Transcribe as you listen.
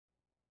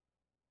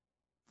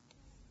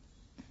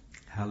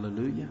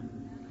Hallelujah.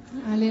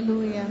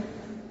 Aleluia.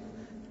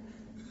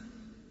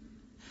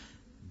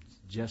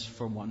 Just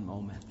for one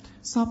moment.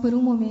 Só por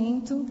um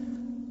momento.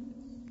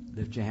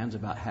 Lift your hands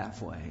about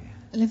halfway.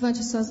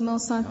 Levante suas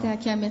mãos só até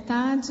aqui a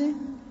metade.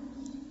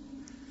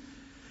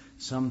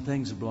 Some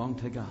things belong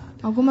to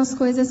God. Algumas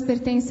coisas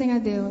pertencem a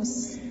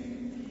Deus.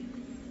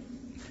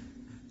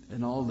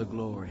 And all the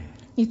glory.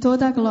 E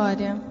toda a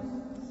glória.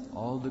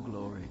 All the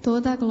glory.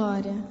 Toda a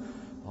glória.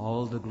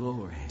 All the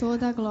glory.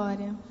 Toda a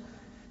glória.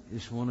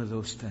 Is one of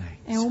those things.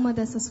 É uma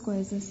dessas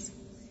coisas.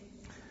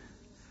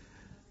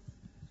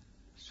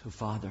 So,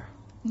 Father,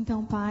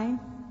 então, Pai,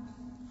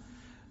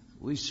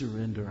 we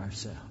surrender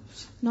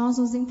ourselves. Nós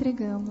nos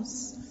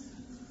entregamos.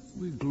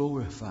 We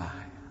glorify.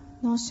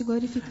 Nós te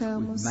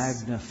glorificamos. We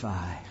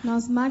magnify.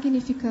 Nós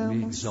magnificamos.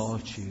 We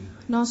exalt you.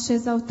 Nós te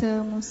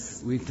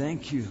exaltamos. We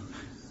thank you.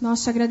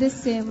 Nós te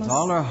agradecemos. With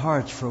all our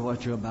hearts for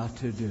what you're about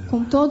to do.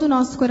 Com todo o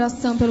nosso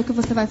coração pelo que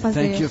você vai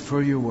fazer. Thank you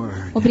for your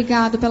word.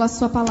 Obrigado pela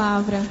sua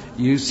palavra.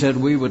 You said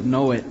we would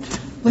know it.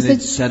 And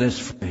it set us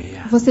free.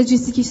 Você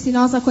disse que se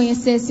nós a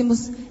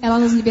conhecêssemos, ela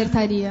nos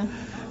libertaria.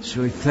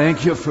 So we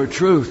thank you for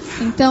truth.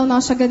 Então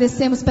nós te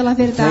agradecemos pela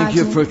verdade. Thank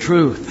you for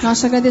truth. Nós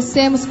te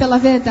agradecemos pela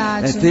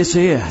verdade. That this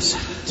is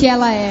que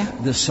ela é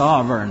the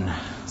sovereign,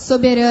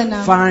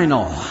 soberana,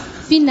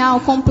 final,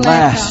 completa.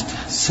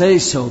 Last say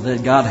so that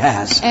God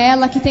has. É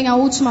ela que tem a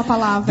última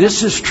palavra.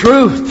 This is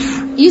truth.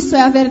 Isso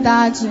é a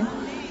verdade.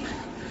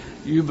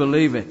 You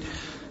believe it.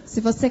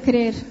 Se você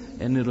crer,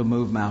 and it'll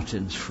move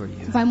mountains for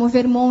you. Vai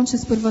mover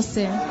montes por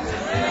você.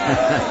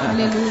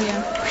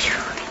 Aleluia.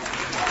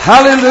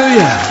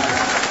 Aleluia.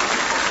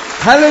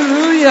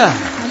 Aleluia.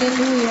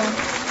 Aleluia.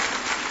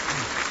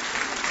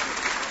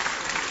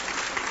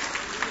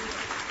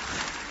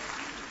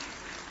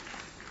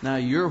 Now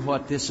you're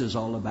what this is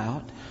all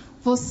about.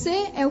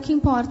 Você é o que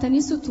importa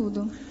nisso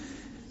tudo.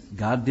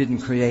 God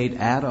didn't create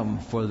Adam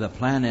for the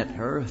planet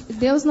Earth.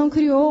 Deus não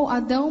criou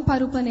Adão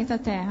para o planeta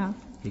Terra.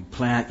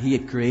 He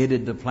had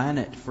created the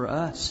planet for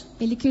us.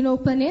 Ele criou o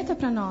planeta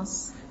para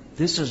nós.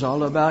 This is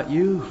all about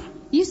you.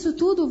 Isso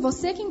tudo,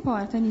 você que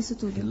importa nisso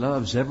tudo. He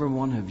loves every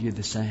one of you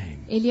the same.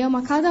 Ele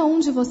ama cada um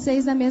de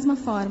vocês da mesma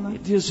forma.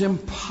 It is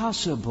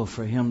impossible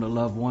for him to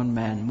love one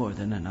man more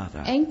than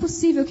another. É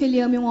impossível que ele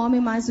ame um homem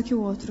mais do que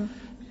o outro.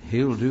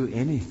 He'll do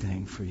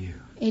anything for you.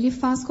 Ele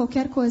faz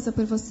qualquer coisa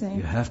por você.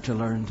 You have to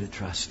learn to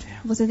trust him.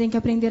 Você tem que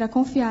aprender a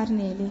confiar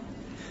nele.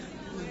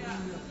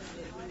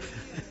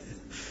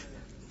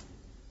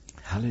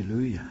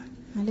 Hallelujah.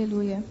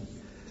 Aleluia.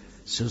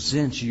 So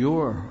since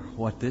you're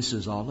what this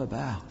is all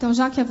about, então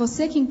já que é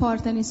você que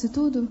importa nisso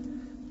tudo,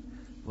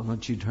 why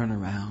don't you turn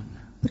around?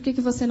 Por que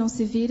você não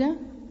se vira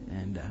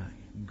and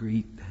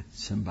greet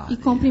somebody? E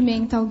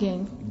cumprimenta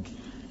alguém?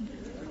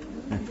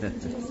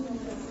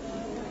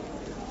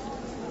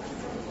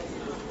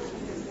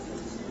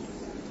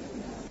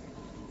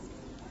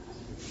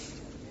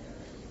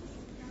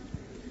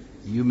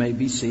 You may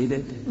be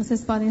seated.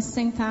 Vocês podem se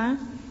sentar.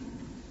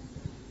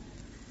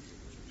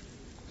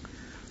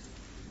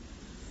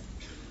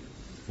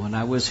 When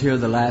I was here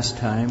the last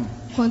time,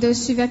 quando eu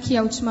estive aqui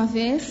a última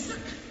vez,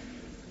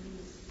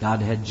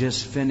 God had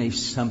just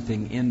finished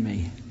something in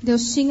me.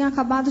 Deus tinha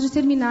acabado de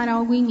terminar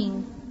algo em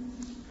mim.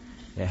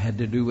 It had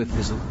to do with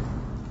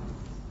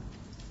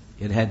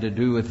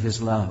his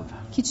love.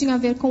 Que tinha a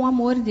ver com o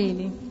amor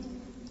dele.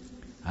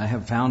 I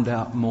have found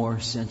out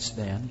more since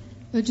then.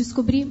 Eu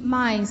descobri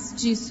mais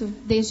disso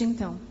desde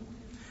então.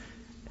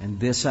 And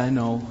this I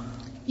know.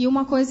 E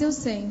uma coisa eu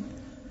sei.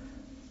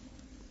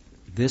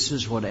 This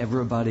is what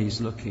everybody's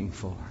looking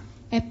for.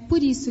 É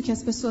por isso que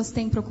as pessoas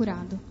têm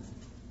procurado.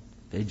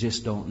 They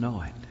just don't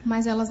know it.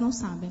 Mas elas não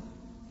sabem.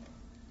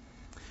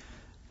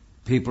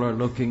 People are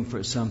looking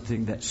for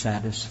something that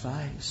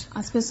satisfies.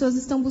 As pessoas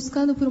estão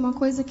buscando por uma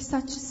coisa que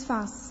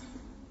satisfaz.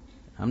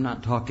 I'm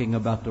not talking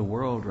about the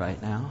world right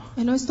now.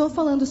 Eu não estou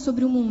falando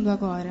sobre o mundo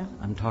agora.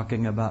 I'm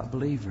talking about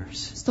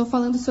believers. Estou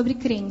falando sobre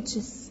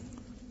crentes.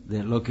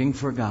 They're looking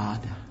for God.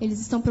 Eles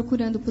estão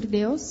procurando por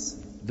Deus.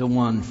 The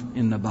one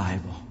in the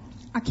Bible.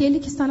 Aquele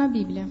que está na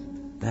Bíblia.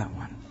 That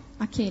one.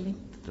 Aquele.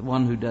 The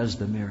one who does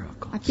the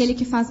miracles. Aquele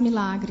que faz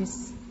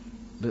milagres.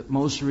 But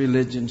most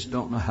religions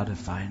don't know how to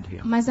find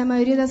him. Mas a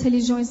maioria das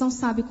religiões não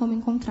sabe como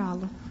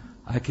encontrá-lo.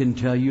 I can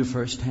tell you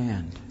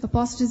firsthand. Eu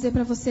posso dizer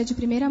para você de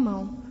primeira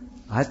mão.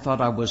 I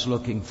thought I was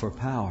looking for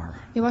power.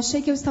 Eu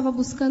achei que eu estava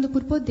buscando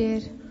por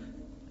poder.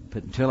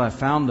 But until I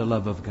found the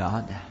love of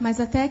God, mas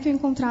até que eu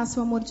encontrasse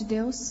o amor de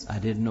Deus, I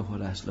didn't know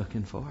what I was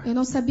looking for. Eu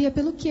não sabia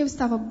pelo que eu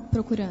estava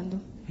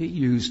procurando.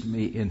 He used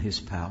me in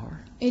his power.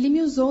 Ele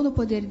me usou no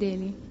poder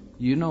dele.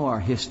 You know our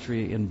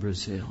history in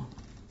Brazil.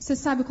 Você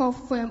sabe qual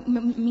foi a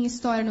minha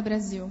história no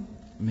Brasil?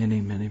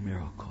 Many, many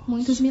miracles.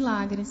 Muitos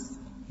milagres.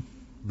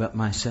 But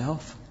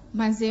myself,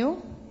 mas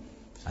eu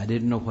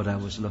didn't know what I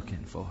was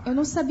looking for. Eu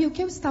não sabia o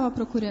que eu estava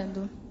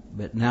procurando.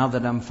 But now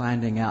that I'm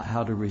finding out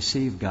how to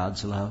receive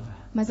God's love,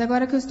 mas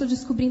agora que eu estou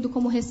descobrindo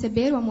como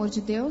receber o amor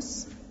de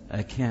Deus,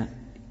 I can't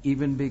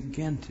even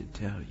begin to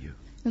tell you.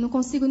 Eu não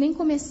consigo nem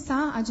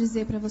começar a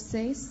dizer para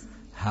vocês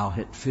how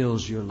it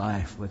fills your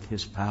life with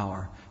his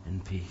power and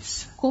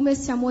peace. Como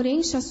esse amor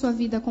enche a sua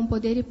vida com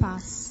poder e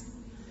paz.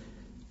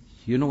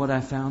 You know what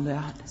I found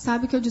out?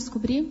 Sabe o que eu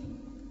descobri?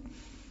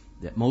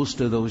 That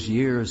most of those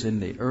years in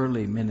the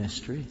early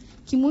ministry,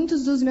 Que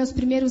muitos dos meus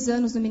primeiros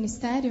anos no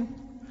ministério,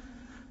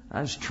 I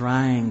was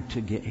trying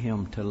to get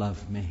him to love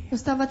me. eu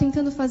estava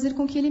tentando fazer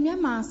com que ele me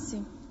amasse.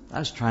 I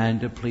was trying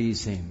to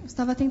please him. Eu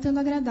estava tentando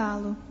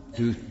agradá-lo.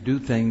 Do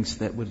things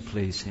that would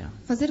please him.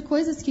 Fazer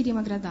coisas que iriam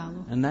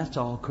agradá-lo. And that's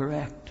all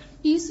correct.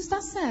 E isso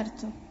está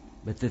certo.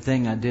 But the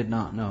thing I did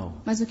not know,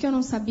 Mas o que eu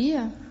não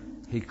sabia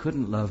he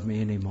couldn't love me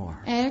anymore.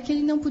 era que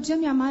ele não podia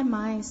me amar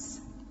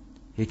mais.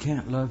 He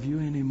can't love you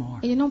anymore.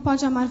 Ele não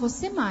pode amar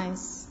você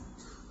mais.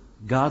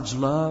 God's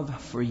love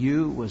for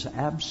you was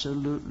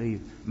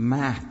absolutely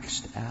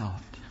maxed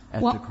out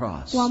at the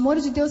cross. O amor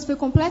de Deus foi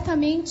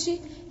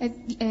completamente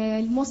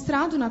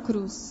mostrado na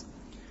cruz.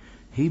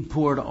 He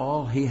poured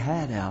all he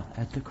had out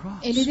at the cross.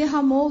 Ele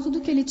derramou tudo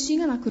que ele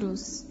tinha na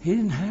cruz. He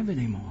didn't have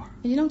any more.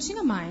 Ele não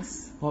tinha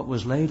mais. What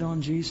was laid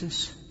on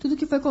Jesus Tudo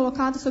que foi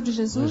colocado sobre was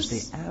Jesus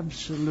the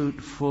absolute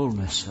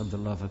fullness of the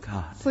love of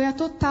God. foi a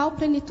total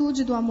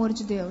plenitude do amor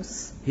de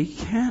Deus. He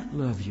can't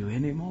love you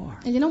anymore.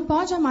 Ele não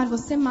pode amar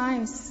você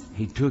mais.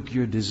 He took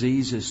your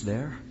diseases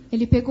there,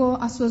 Ele pegou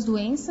as suas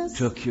doenças,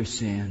 took your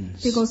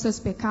sins, pegou os seus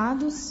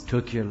pecados,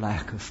 took your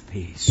lack of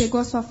peace. pegou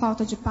a sua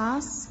falta de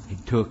paz, He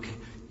took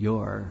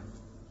your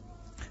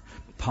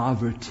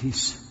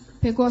poverties,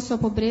 pegou a sua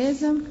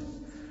pobreza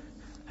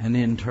and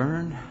in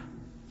turn,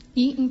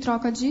 e, em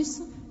troca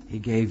disso, He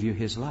gave you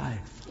His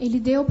life. Ele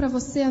deu para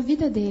você a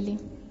vida dele.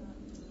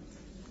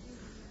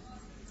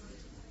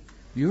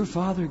 Your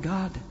Father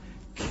God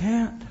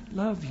can't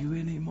love you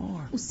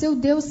anymore. O seu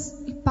Deus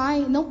e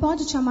Pai não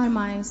pode te amar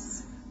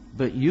mais,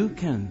 But you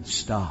can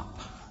stop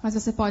mas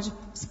você pode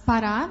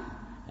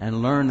parar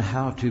and learn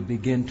how to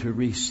begin to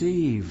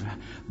receive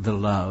the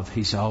love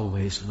He's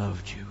always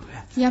loved you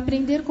with. e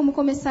aprender como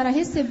começar a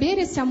receber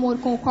esse amor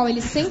com o qual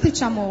Ele sempre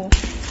te amou.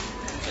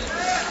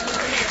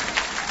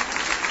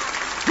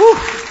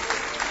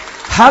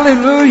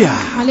 Hallelujah!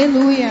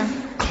 Aleluia!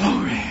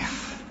 Glory!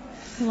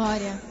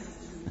 Glória!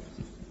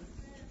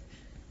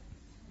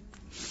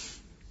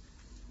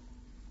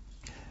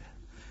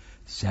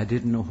 See, I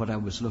didn't know what I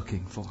was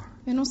looking for.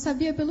 Eu não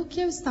sabia pelo que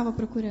eu estava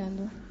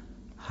procurando.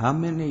 How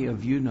many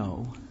of you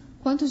know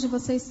Quantos de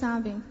vocês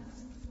sabem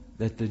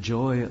that the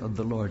joy of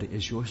the Lord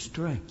is your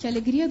strength? que a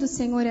alegria do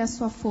Senhor é a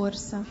sua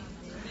força?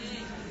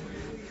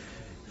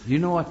 You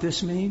know what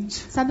this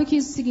means? Sabe o que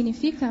isso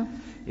significa?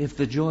 If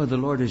the joy of the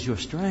Lord is your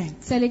strength,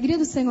 Se a alegria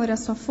do Senhor é a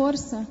sua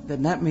força,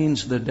 then that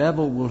means the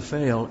devil will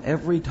fail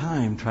every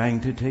time trying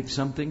to take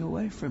something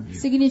away from you.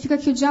 significa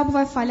que o diabo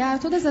vai falhar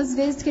todas as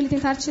vezes que ele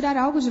tentar tirar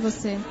algo de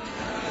você.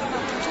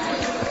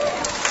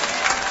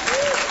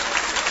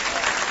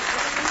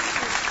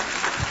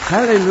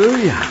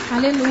 Hallelujah!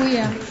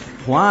 Aleluia!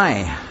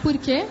 Why? Por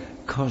quê?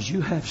 Because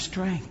you have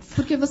strength.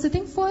 Porque você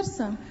tem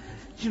força.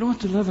 You know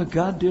what the love of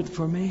God did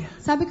for me?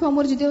 Sabe o que o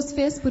amor de Deus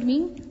fez por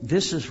mim?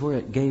 This is where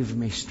it gave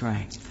me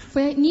strength.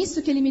 Foi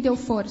nisso que ele me deu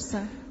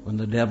força. When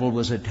the devil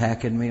was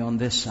attacking me on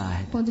this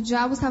side, Quando o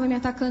diabo estava me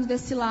atacando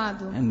desse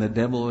lado, and the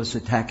devil was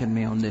attacking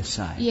me on this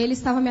side, e ele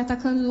estava me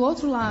atacando do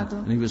outro lado,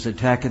 and he was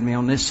attacking me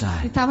on this ele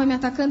side, estava me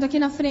atacando aqui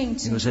na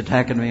frente, he was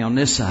attacking me on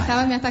this side,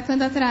 estava me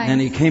atacando atrás,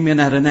 and he came in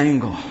at an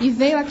angle, e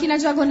veio aqui na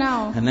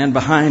diagonal, and then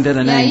behind at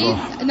an e aí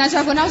angle. na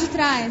diagonal de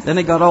trás, Then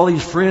he got all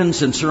these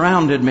friends and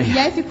surrounded me, e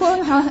aí ficou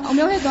ao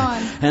meu redor,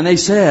 and they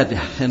said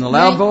in a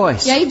loud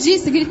voice, e aí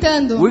disse,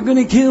 gritando, "We're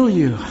going to kill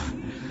you.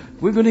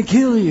 We're going to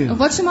kill eu you.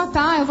 vou te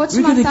matar, eu vou te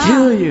We're going to matar.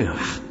 kill you."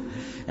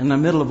 In the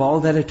middle of all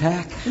that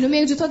attack, E no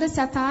meio de todo esse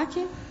ataque,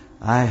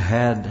 I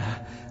had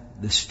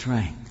the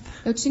strength.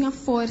 eu tinha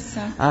força,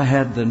 I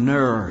had the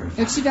nerve,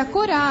 eu tive a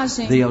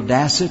coragem, the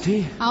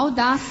audacity a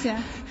audácia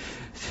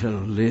to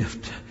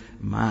lift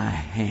my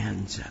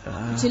hands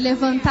up. de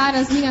levantar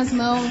as minhas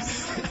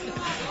mãos.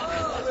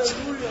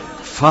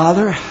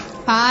 Father,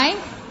 Pai,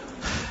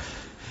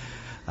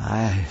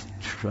 I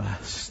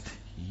trust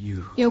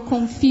you. eu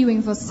confio em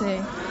você.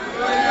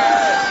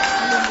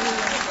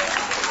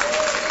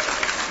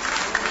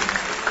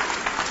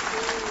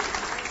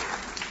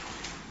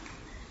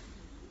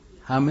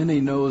 How many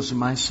knows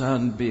my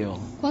son Bill?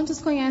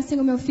 Quantos conhecem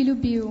o meu filho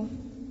Bill?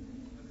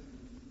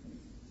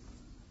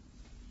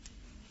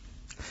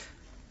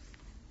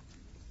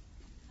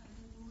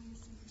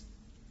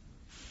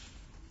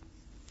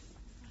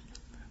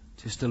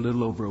 Just a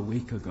little over a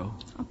week ago,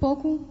 Há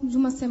pouco de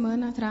uma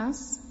semana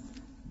atrás,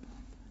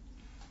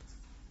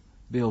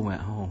 Bill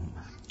went home.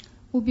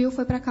 o Bill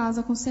foi para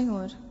casa com o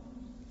Senhor.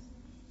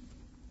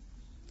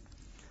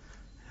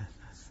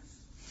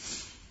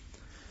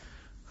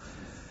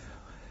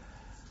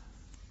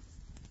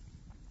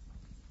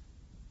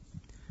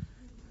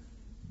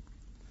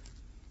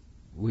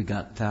 We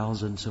got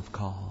thousands of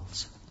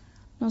calls.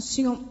 Nós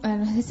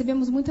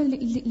recebemos muitas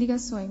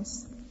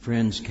ligações.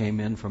 Friends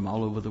came in from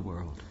all over the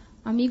world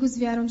Amigos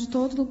vieram de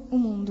todo o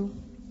mundo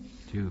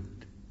to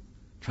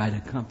try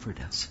to comfort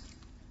us.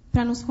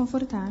 para nos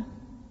confortar.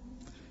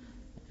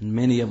 And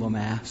many of them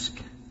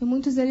asked, E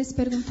muitos deles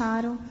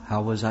perguntaram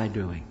how was I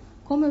doing?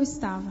 como eu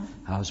estava,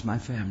 How's my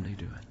family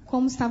doing?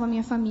 como estava a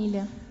minha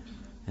família.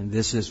 And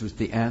this is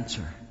the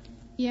answer.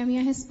 E a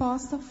minha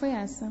resposta foi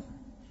essa.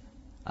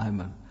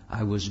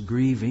 I was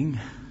grieving,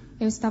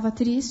 Eu estava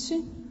triste,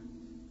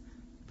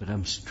 but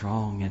I'm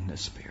strong in the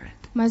Spirit.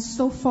 mas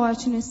estou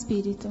forte no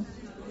Espírito.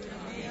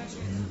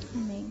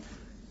 Amém.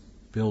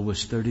 Bill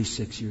was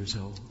 36 years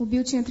old. O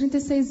Bill tinha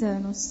 36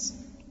 anos.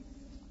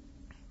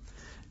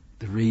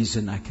 The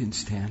reason I can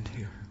stand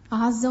here A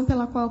razão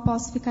pela qual eu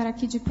posso ficar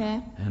aqui de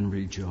pé and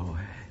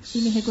rejoice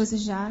e me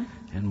regozijar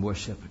and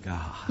worship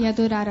God, e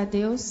adorar a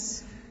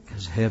Deus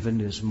because heaven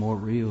is more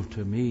real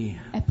to me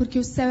é porque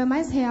o céu é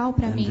mais real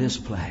para than mim this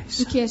do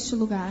place. que este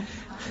lugar.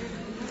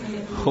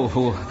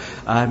 Oh,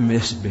 I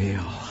miss Bill.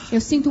 Eu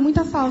sinto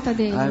muita falta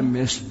dele. I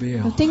miss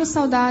Bill. Eu tenho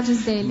saudades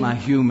dele. My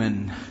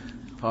human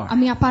A part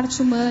minha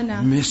parte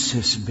humana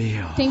misses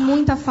Bill. tem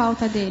muita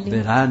falta dele.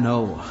 But I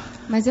know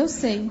Mas eu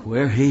sei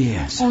where he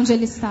is, onde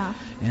ele está.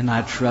 and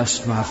I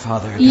trust my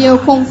Father E eu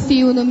God.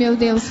 confio no meu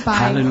Deus Pai.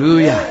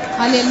 Hallelujah.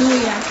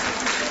 Aleluia.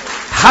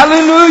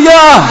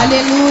 Hallelujah.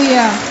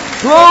 Aleluia.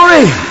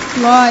 Glory.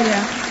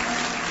 Glória.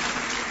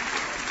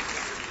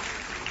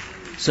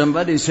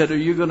 Somebody said, are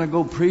you going to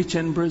go preach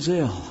in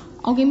Brazil?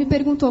 Alguém me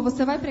perguntou,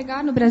 você vai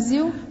pregar no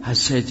Brasil? I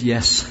said,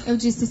 yes. Eu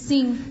disse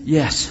sim.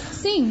 Yes.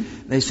 Sim.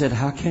 They said,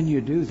 how can you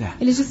do that?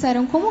 Eles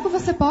disseram, como que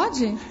você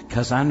pode?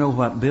 Because I know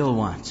what Bill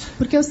wants.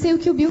 Porque eu sei o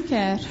que o Bill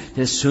quer.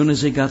 As soon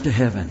as he got to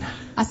heaven,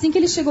 Assim que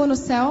ele chegou no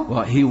céu,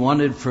 what he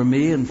wanted for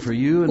me and for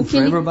you and o que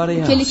for everybody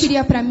ele else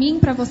queria para mim,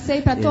 para você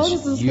e para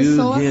todas is as you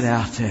pessoas get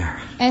out there.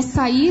 é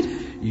sair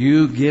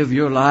You give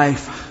your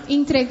life, e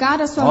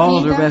entregar a sua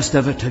all the vida, rest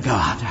of it to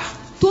God.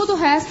 tudo o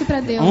resto para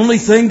Deus. Only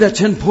thing that's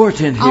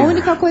important A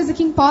única here coisa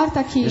que importa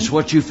aqui is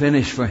what you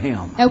finish for Him.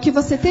 é o que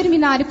você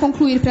terminar e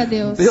concluir para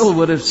Deus. Bill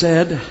would have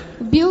said,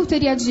 O Bill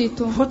teria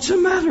dito, what's the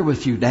matter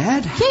with you,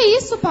 Dad? que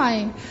isso,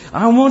 pai?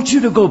 I want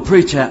you to go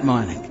preach that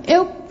morning.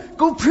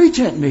 Go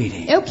preach that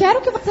meeting. Eu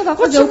quero que você vá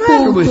What's fazer o the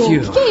matter culto. with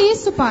you? Que é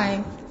isso,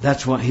 pai?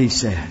 That's what he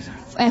said.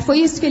 Foi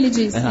isso que ele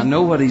disse. And I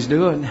know what he's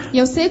doing. E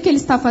eu sei o que ele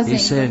está He's fazendo.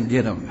 saying,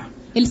 get them.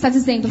 Ele está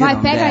dizendo, Get vai,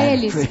 'em, pega Dad.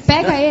 eles.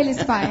 Pega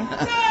eles, pai.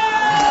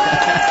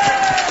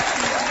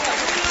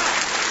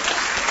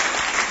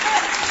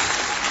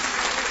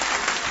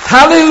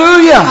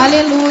 Hallelujah!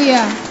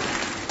 Aleluia.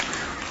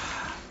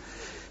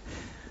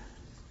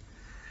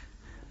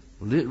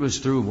 Well, it was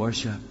through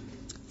worship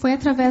Foi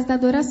através da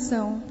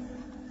adoração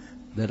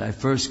that I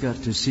first got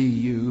to see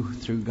you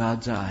through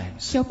God's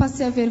eyes. que eu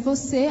passei a ver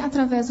você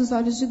através dos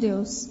olhos de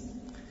Deus.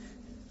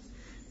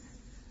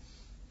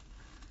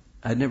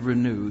 I never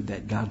knew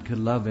that God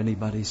could love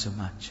anybody so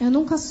much. Eu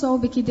nunca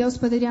soube que Deus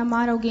poderia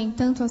amar alguém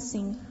tanto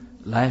assim.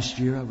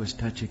 Last year I was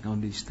touching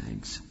on these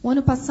things. O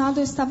ano passado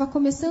eu estava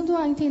começando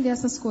a entender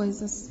essas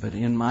coisas. But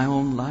in my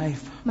own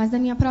life, Mas na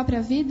minha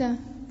própria vida,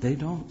 they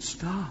don't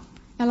stop.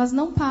 elas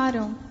não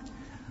param.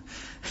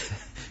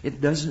 It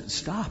doesn't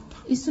stop.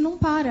 Isso não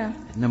para.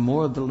 And the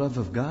more the love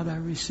of God I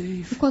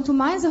receive, E quanto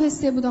mais eu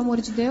recebo do amor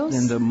de Deus,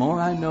 then the more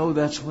I know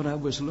that's what I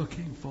was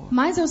looking for.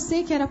 mais eu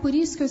sei que era por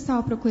isso que eu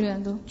estava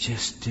procurando.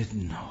 Just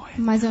didn't know it.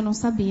 Mas eu não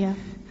sabia.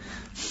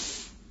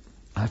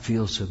 I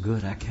feel so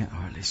good I can't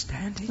hardly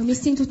stand Eu it. me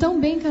sinto tão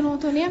bem que eu não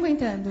estou nem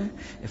aguentando.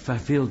 If I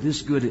feel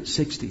this good at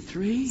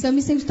 63, Se eu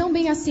me sinto tão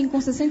bem assim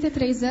com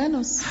 63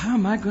 anos, how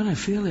am I going to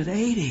feel at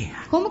 80?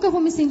 como que eu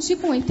vou me sentir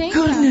com 80?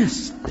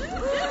 Goodness!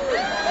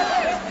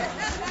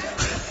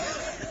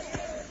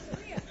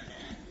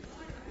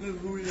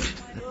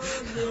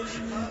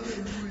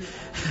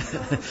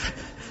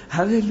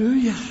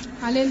 Hallelujah.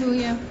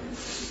 Aleluia.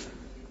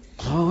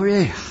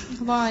 Glory.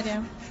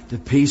 Glória. The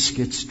peace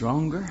gets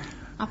stronger.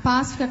 A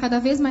paz fica cada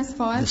vez mais The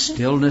forte.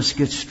 stillness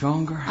gets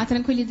stronger. A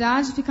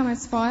tranquilidade fica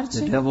mais forte.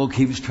 The devil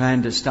keeps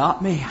trying to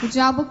stop me. O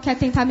diabo quer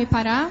tentar me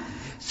parar.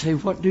 Say,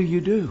 what do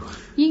you do?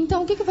 E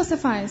então o que você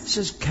faz? It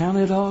says, count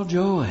it all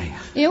joy.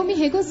 Eu me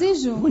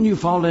regozijo. When you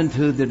fall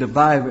into the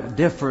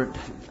different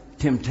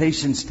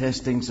temptations,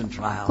 testings, and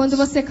trials. Quando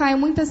você cai em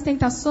muitas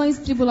tentações,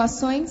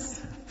 tribulações,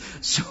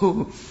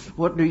 So,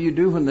 what do you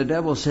do when the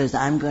devil says,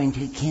 I'm going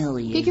to kill o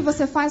que you?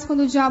 você faz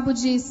quando o diabo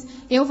diz,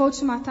 eu vou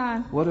te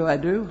matar? What do I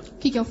do? O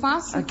que eu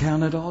faço? I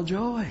count it all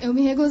joy. Eu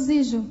me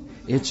regozijo.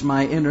 It's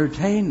my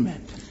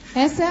entertainment.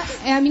 Essa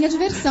é a minha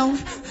diversão.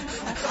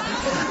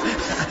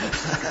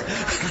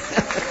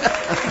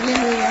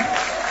 Aleluia.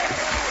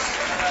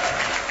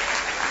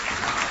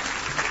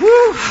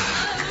 Woo!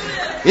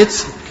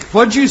 It's,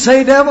 what'd you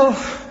say, devil?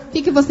 O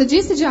que você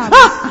disse, diabo?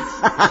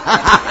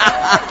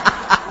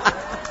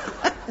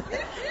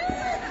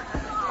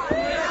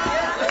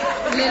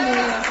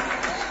 Aleluia.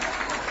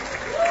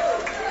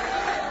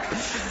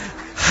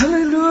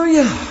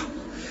 Hallelujah.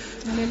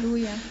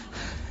 Aleluia.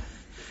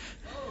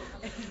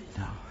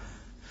 Now,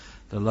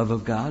 the love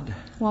of God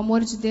O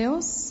amor de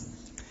Deus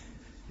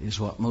is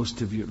what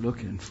most of you are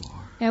looking for.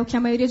 é o que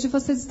a maioria de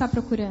vocês está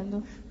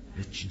procurando.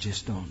 But you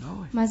just don't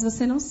know it. Mas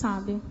você não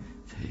sabe.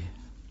 See?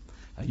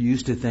 I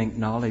used to think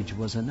knowledge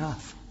was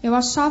enough. Eu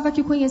achava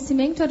que o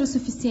conhecimento era o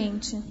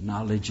suficiente.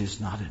 Knowledge is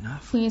not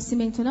enough.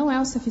 Conhecimento não é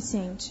o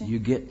suficiente. You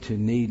get to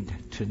need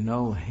to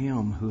know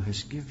Him who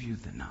has given you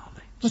the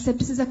knowledge. Você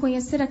precisa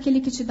conhecer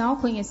aquele que te dá o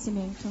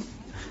conhecimento.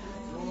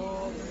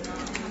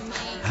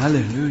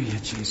 Hallelujah,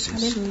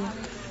 Jesus. Aleluia.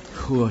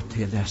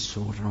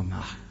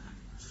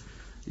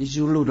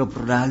 Izuludo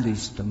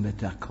pralista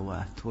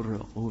metakoa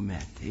turo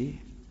umeti.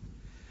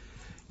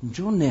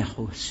 Jone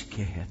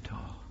hoskeheto.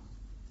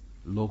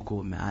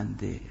 Loco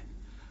mande.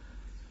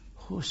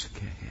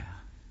 Hoskehe.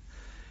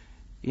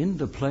 In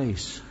the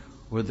place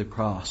where the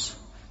cross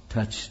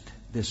touched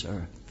this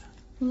earth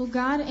O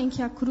lugar em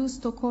que a cruz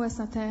tocou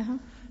essa terra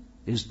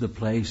is the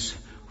place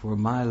where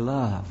my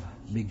love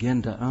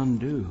began to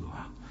undo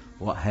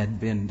what had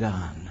been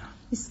done.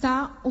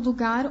 está o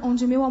lugar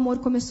onde meu amor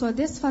começou a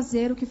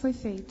desfazer o que foi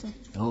feito.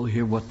 Oh,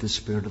 hear what the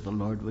Spirit of the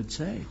Lord would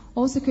say.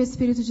 Ouça o que o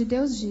Espírito de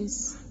Deus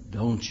diz.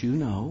 Don't you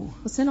know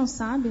Você não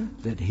sabe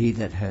that he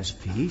that has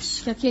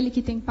peace que aquele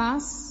que tem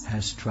paz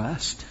has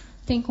trust,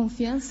 tem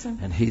confiança?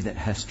 and he that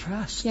has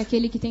trust E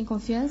aquele que tem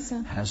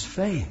confiança has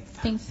faith?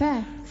 tem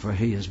fé? For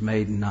he is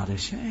made not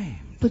ashamed.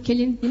 Porque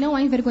ele não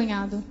é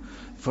envergonhado.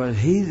 For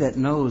he that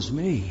knows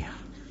me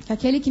Que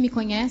aquele que me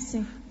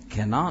conhece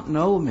cannot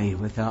know me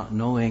without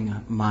knowing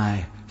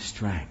my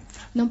strength.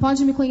 não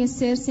pode me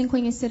conhecer sem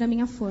conhecer a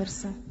minha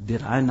força.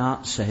 Did I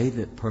not say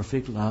that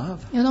perfect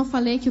love Eu não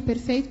falei que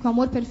o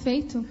amor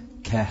perfeito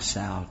casts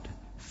out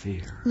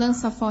fear?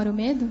 lança fora o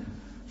medo?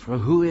 For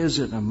who is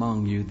it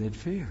among you that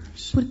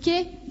fears?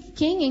 Porque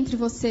quem entre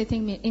vocês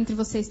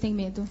tem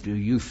medo? Do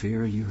you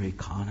fear your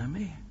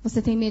economy?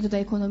 Você tem medo da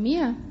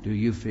economia? Do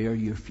you fear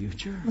your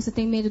future? Você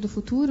tem medo do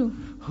futuro?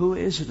 Who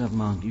is it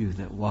among you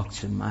that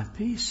walks in my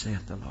peace,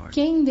 saith the Lord?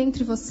 Quem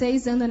dentre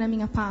vocês anda na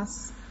minha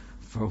paz?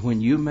 For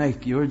when you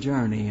make your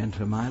journey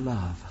into my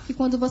love, Que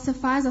quando você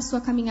faz a sua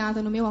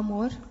caminhada no meu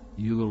amor,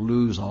 you will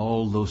lose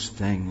all those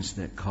things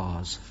that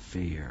cause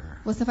fear.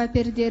 você vai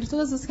perder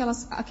todas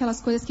aquelas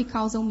coisas que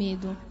causam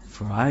medo.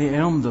 For I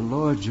am the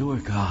Lord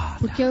your God,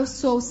 Porque eu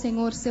sou o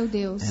Senhor, seu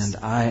Deus. and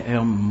I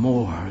am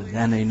more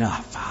than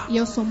enough. E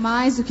eu sou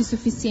mais do que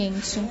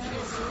suficiente.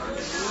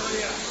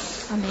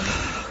 Amém.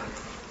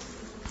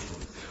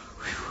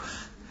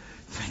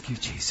 Thank you,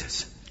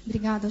 Jesus.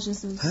 Obrigada,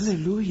 Jesus.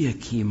 Hallelujah,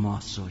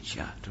 kimoso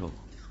chato.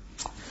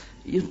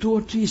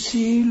 Ito ti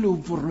silu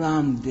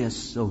purande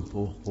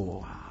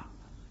sopohoa.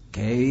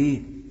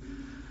 Kei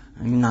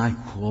nai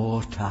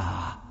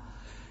kota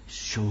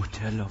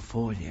shotelo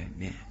folie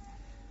me.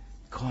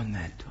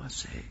 Commento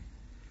se.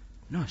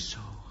 No so.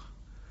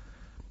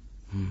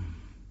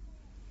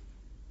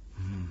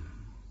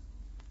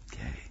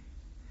 Okay.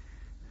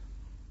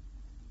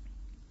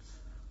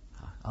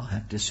 I'll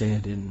have to say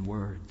it in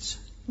words.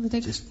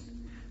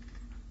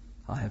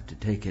 I'll have to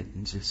take it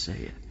and just say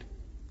it.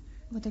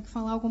 Vou ter que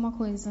falar alguma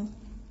coisa.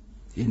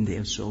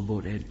 Inde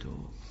soborento.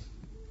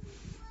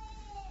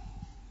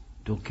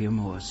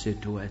 Tokemo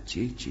seto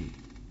achichi.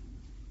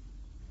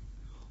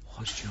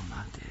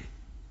 Hoshomate.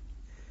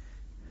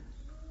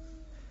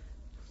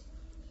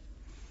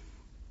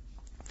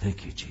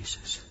 Thank you,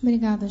 Jesus.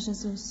 Obrigada,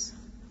 Jesus.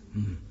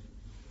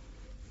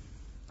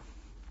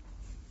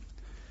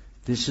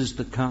 This is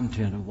the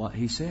content of what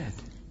he said.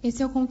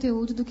 Esse é o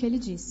conteúdo do que ele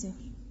disse.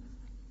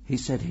 He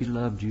said he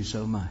loved you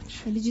so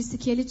much, Ele disse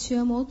que ele te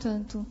amou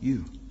tanto,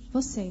 you,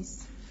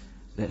 vocês,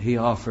 that he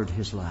offered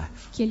his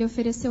life. que ele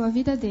ofereceu a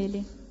vida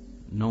dele.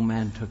 No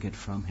man took it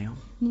from him.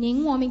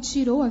 Nenhum homem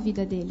tirou a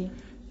vida dele.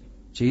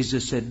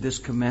 Jesus said, this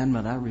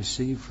commandment I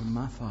received from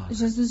my Father.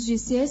 Jesus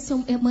disse, esse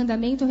é o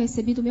mandamento eu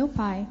recebi do meu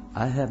Pai.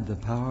 I have the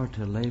power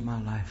to lay my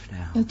life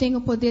Eu down, tenho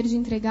o poder de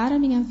entregar a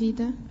minha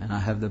vida and I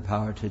have the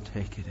power to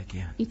take it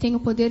again. e tenho o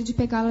poder de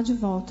pegá-la de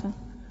volta.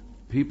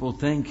 People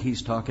think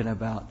he's talking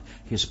about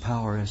his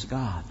power as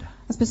God,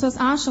 As pessoas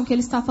acham que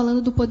ele está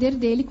falando do poder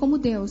dele como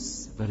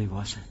Deus, but he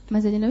wasn't.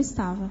 mas ele não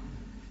estava.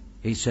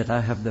 He said, I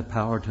have the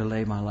power to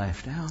lay my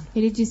life down.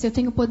 Ele disse, eu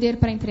tenho poder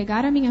para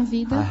entregar a minha I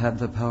vida have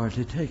the power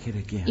to take it e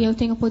again. eu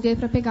tenho poder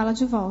para pegá-la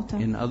de volta.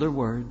 In other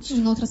words,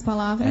 Em outras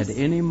palavras, at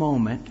any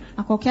moment,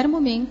 a qualquer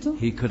momento,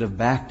 he could have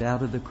backed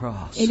out of the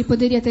cross ele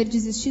poderia ter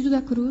desistido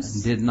da cruz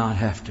and did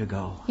not have to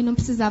go. e não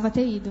precisava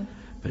ter ido.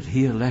 But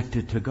he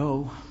elected to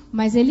go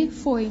Mas ele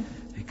foi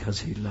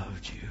because he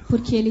loved you.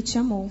 porque ele te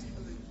amou.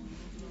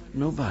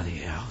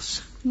 Nobody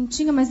else. Não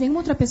tinha mais nenhuma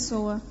outra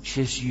pessoa.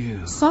 Just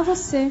you. Só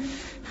você.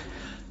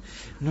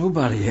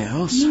 Nobody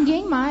else.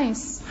 Ninguém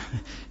mais.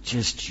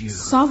 Just you.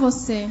 Só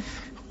você.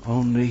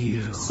 Only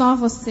you. Só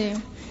você.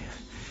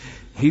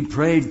 He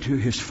prayed to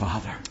his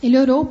Father. Ele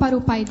orou para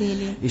o Pai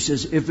dele. He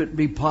says, if it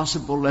be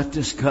possible, let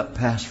this cup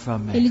pass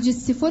from Ele me.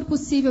 disse, se for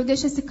possível,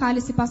 deixa esse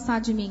cálice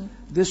passar de mim.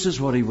 This is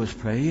what he was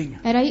praying.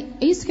 Era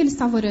isso que ele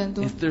estava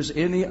orando. If there's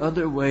any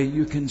other way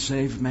you can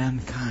save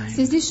mankind,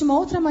 Se existe uma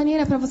outra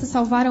maneira para você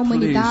salvar a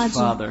humanidade, Please,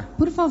 Father.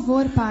 por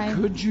favor, Pai,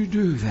 could you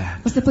do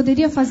that? você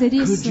poderia fazer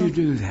Could isso? you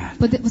do that?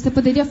 Você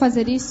poderia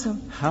fazer isso?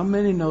 How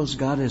many knows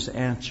God has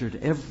answered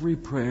every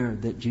prayer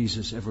that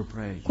Jesus ever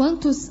prayed?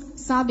 Quantos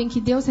sabem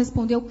que Deus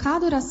respondeu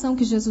cada oração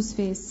que Jesus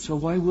fez? So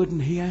why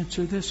wouldn't he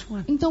answer this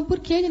one? Então por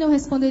que ele não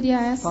responderia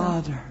essa?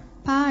 Father,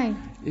 Pai,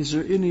 is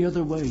there any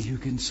other way you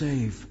can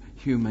save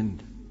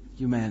humanity?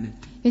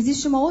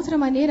 existe uma outra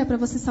maneira para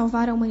você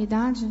salvar a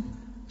humanidade?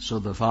 So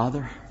the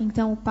Father,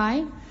 Então o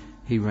Pai,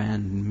 he ran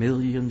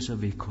millions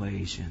of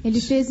equations.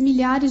 ele fez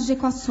milhares de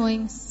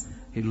equações.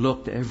 He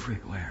looked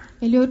everywhere.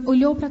 Ele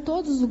olhou para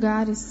todos os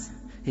lugares.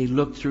 He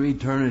looked through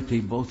eternity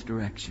both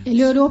directions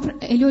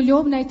Ele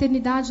olhou na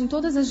eternidade em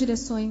todas as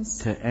direções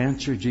to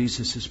answer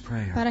Jesus'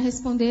 prayer. para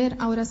responder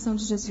à oração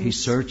de He Jesus.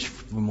 searched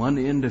from one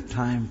end of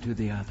time to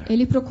the other.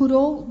 Ele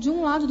procurou de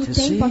um lado do To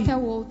tempo see até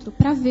o outro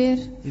para ver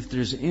if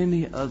there's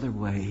any other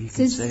way he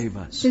se can save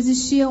us. se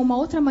existia uma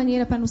outra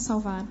maneira para nos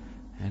salvar.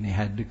 And he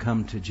had to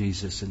come to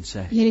Jesus and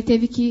say, E ele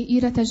teve que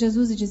ir até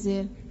Jesus e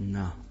dizer: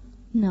 no,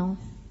 não,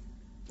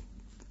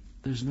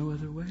 there's no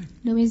other way.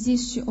 não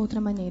existe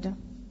outra maneira.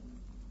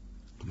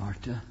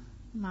 Martha,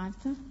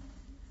 Marta,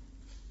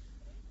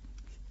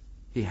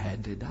 he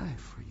had to die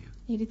for you.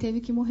 ele teve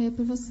que morrer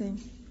por você.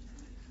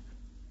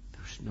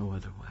 There's no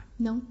other way.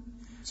 Não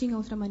tinha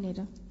outra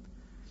maneira.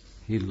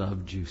 He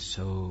loved you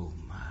so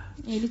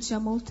much. Ele te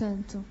amou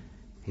tanto.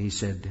 He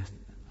said,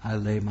 I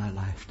lay my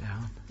life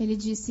down. Ele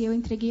disse: eu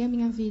entreguei a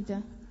minha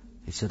vida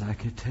He said, I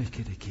could take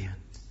it again.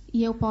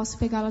 e eu posso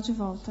pegá-la de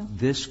volta.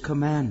 This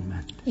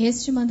commandment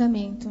Este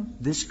mandamento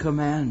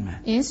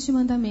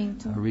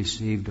I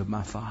received of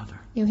my Father.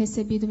 eu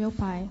recebi do meu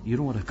Pai. You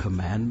know what a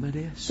commandment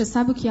is? Você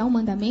sabe o que é um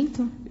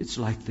mandamento? It's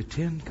like the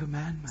 10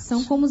 commandments.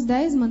 São como os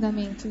 10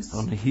 mandamentos.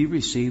 Only he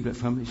received it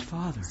from his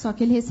Father. Só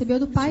que ele recebeu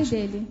do Pai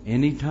dele.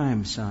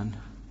 Anytime, son,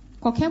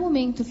 Qualquer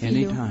momento,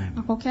 filho, Anytime.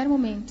 a qualquer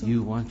momento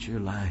you want your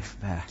life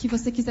back, que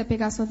você quiser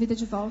pegar a sua vida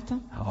de volta,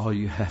 all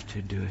you have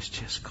to do is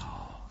just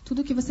call,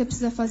 tudo que você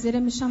precisa fazer é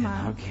me and I'll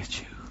chamar get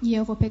you. e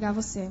eu vou pegar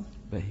você.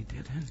 But he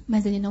didn't.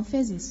 Mas ele não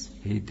fez isso.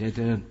 He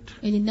didn't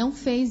Ele não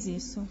fez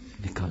isso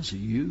because of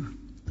you,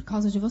 por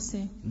causa de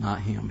você.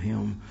 not him,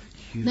 you.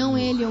 Não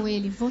ele ou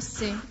ele,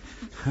 você.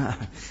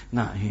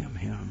 Not him,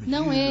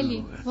 Não you.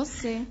 ele,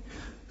 você.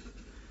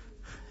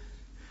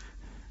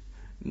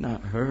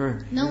 Not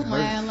her. Não her,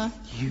 ela,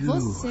 you.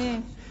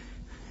 você.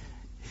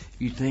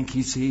 You think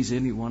he sees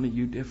any one of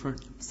you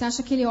different? Você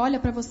acha que ele olha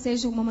para você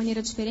de uma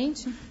maneira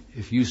diferente?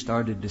 If you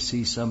started to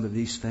see some of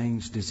these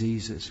things,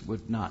 diseases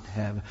would not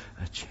have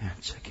a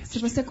chance against Se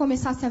you. você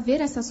começasse a ver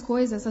essas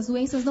coisas, as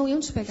doenças não iam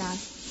te pegar.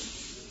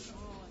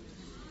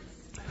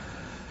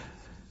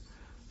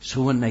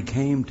 So when they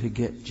came to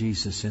get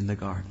Jesus in the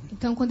garden,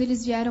 Então, quando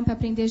eles vieram para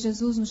prender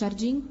Jesus no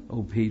jardim,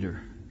 oh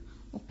Peter,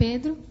 o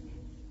Pedro,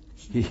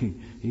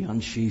 he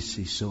unsheathes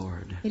his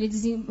sword. ele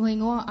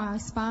desembanhou a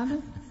espada.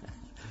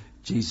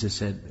 Jesus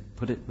said,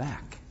 put it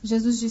back.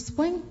 Jesus disse: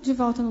 põe de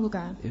volta no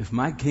lugar. If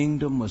my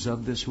kingdom was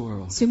of this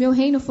world, Se o meu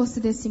reino fosse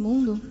desse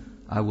mundo,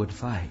 I would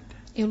fight,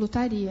 eu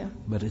lutaria.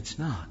 but it's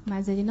not.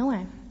 Mas ele não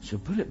é. So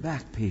put it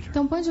back, Peter.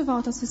 Então põe de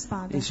volta a sua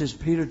espada. He says,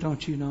 Peter,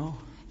 don't you know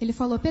Ele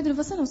falou: Pedro,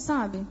 você não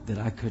sabe that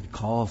I could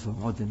call for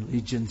more than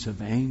legions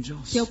of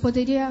angels? que eu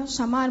poderia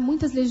chamar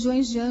muitas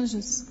legiões de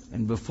anjos?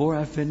 And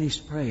before I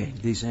finished praying,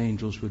 these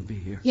angels would be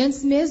here. E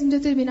antes mesmo de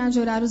eu terminar de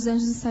orar, os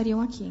anjos estariam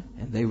aqui.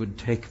 And they would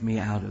take me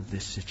out of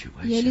this E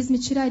eles situation. me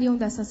tirariam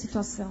dessa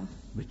situação.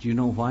 But you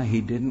know why he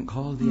didn't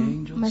call the Mas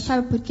angels?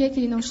 sabe por que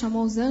ele não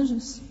chamou os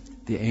anjos?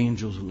 The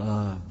angels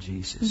loved Os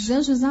Jesus.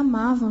 anjos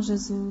amavam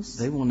Jesus.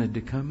 They wanted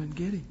to come and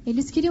get him.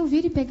 Eles queriam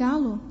vir e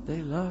pegá-lo.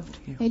 They loved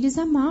him. Eles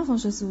amavam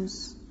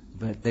Jesus.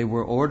 But they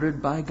were ordered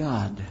by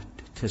God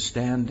to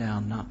stand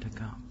down, not to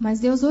come. Mas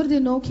Deus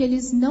ordenou que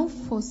eles não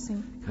fossem,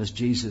 Because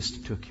Jesus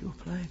took your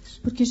place.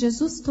 porque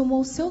Jesus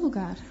tomou o seu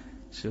lugar.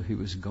 So he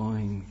was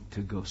going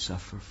to go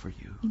suffer for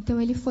you. Então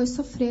ele foi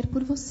sofrer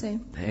por você.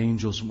 The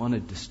angels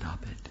wanted to stop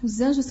it, Os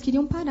anjos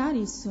queriam parar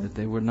isso, but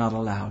they were not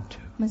allowed to.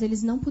 mas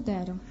eles não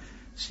puderam.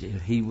 See,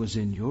 he was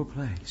in your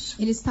place.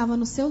 Ele estava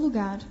no seu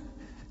lugar.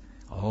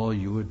 All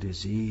your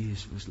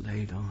disease was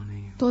laid on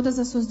him. Todas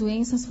as suas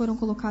doenças foram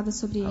colocadas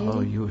sobre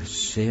All ele. your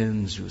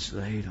sins was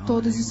laid on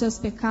Todos os him. seus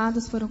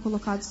pecados foram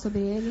colocados sobre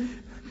ele.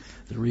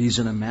 The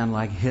reason a man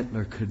like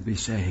Hitler could be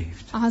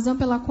saved, A razão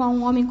pela qual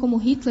um homem como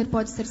Hitler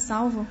pode ser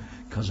salvo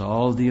because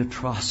all the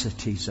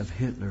atrocities of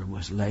Hitler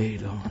was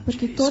laid é on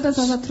porque todas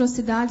as Jesus.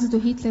 atrocidades do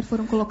Hitler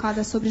foram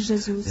colocadas sobre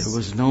Jesus. There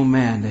was no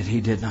man that he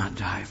did not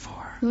die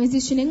for. Não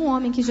existe nenhum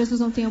homem que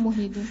Jesus não tenha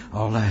morrido.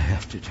 All I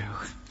have to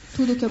do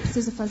Tudo o que eu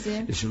preciso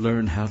fazer is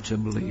learn how to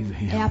believe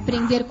him. é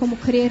aprender como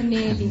crer And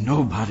nele.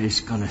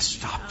 nobody's gonna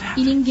stop that.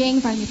 E ninguém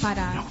vai me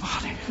parar.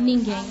 Nobody.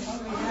 Ninguém.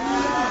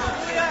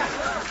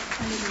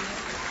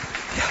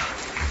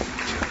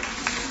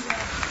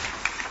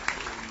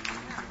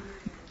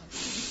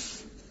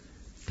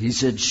 He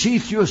said,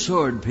 sheath your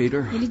sword,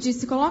 Peter. Ele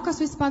disse, coloca a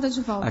sua espada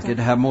de volta. I could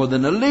have more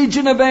than a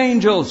legion of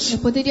angels. Eu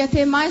poderia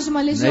ter mais de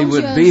uma They legião de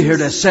would be here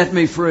to anjos. set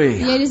me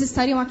free. E eles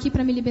estariam aqui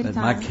para me But my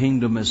libertar.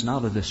 kingdom is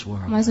not of this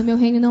world. Mas o meu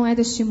reino não é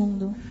deste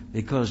mundo.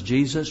 Because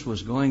Jesus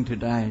was going to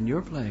die in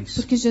your place.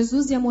 Porque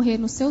Jesus ia morrer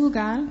no seu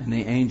lugar. And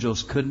the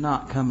angels could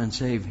not come and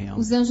save him.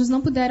 Os anjos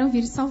não puderam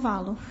vir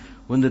salvá-lo.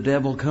 When the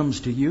devil comes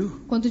to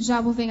you Quando o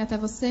diabo vem até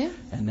você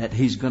and that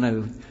he's going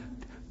to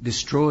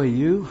destroy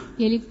you,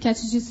 e ele quer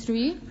te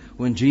destruir.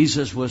 when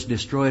Jesus was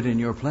destroyed in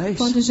your place,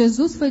 Quando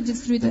Jesus foi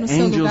destruído the no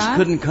seu angels lugar,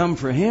 couldn't come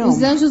for him.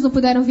 os anjos não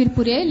puderam vir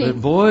por But ele.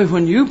 boy,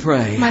 when you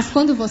pray Mas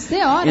quando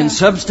você ora, in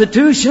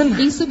substitution, em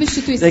they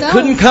substituição,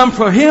 couldn't come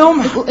for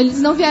him.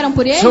 eles não vieram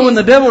por ele. So when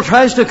the devil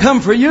tries to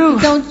come for you,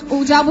 Então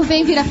o diabo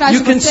vem vir atrás you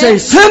de can say,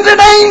 você. send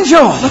an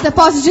angel, Você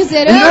pode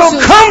dizer and they'll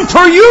anjos. come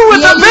for you with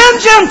E a eles-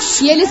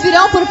 vengeance. E eles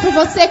virão por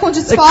você com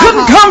They desforra.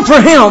 couldn't come for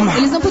him,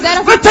 Eles não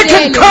puderam vir but por they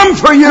can ele. come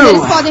for Mas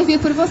eles you. podem vir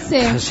por você.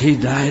 Because he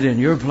died in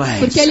your place.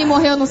 Porque ele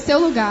morreu no seu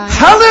lugar.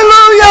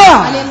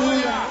 Hallelujah!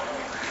 Aleluia.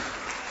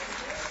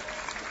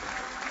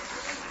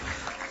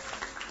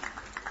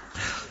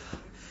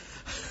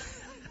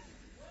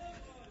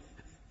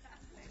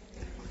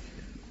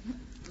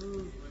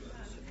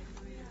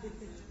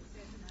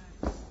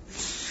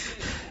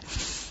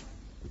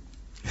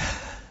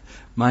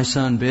 My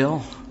son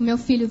Bill, O meu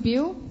filho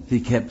Bill, he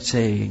kept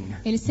saying,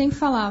 ele sempre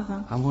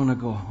falava, I want to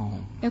go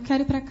home. eu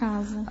quero ir para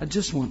casa. I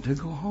just want to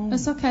go home. Eu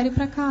só quero ir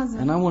para casa.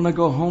 And I want to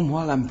go home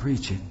while I'm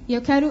preaching. E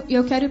eu quero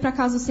ir para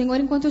casa do Senhor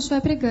enquanto eu estiver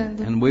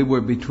pregando. And we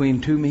were between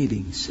two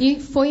meetings. E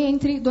foi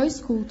entre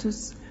dois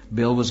cultos.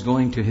 Bill was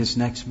going to his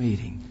next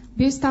meeting.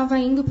 Bill estava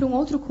indo para um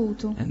outro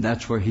culto. And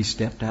that's where he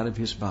stepped out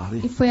of his E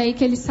body foi aí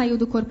que ele saiu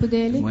do corpo and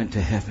dele went to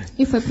heaven.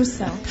 e foi para o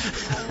céu.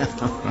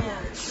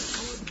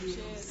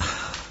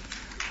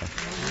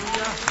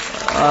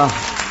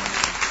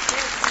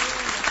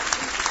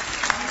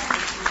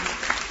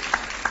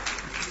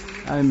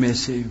 I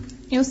miss him,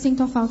 Eu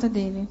sinto a falta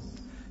dele,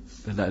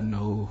 but I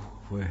know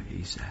where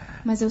he's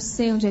at. mas eu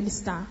sei onde ele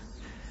está.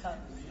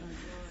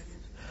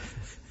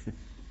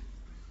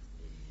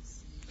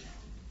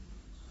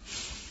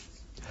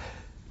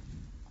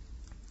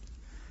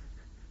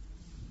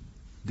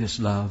 This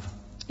love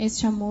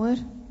Este amor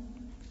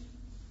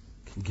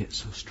can get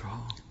so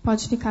strong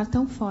pode ficar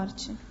tão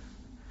forte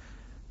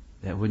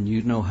that when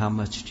you know how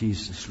much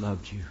Jesus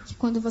loved you, que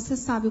quando você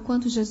sabe o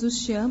quanto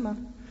Jesus te ama,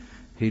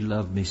 he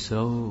loved me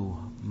so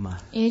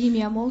much. ele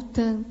me amou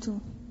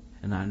tanto.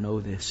 And I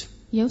know this,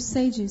 E eu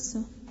sei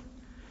disso,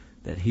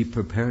 that he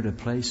prepared a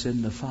place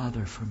in the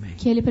Father for me.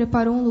 que ele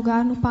preparou um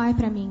lugar no Pai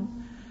para mim.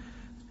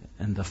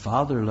 And the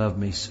Father loved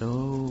me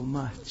so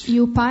much E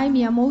o Pai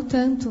me amou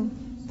tanto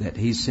that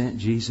he sent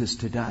Jesus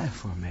to die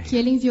for me. que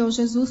ele enviou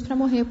Jesus para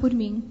morrer por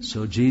mim,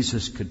 So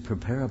Jesus could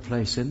prepare a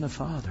place in the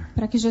Father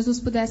para que Jesus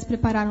pudesse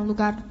preparar um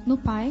lugar no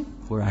Pai,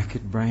 where I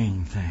could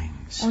bring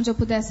things, onde eu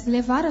pudesse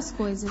levar as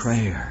coisas,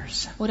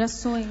 prayers,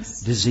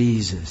 orações,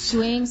 diseases,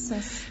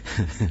 doenças,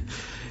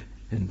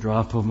 and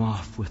drop them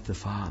off with the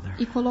Father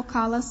e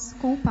colocá-las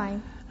com o Pai,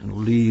 and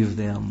leave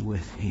them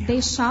with him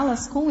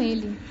deixá-las com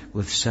Ele,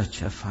 with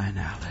such a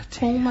finality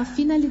com uma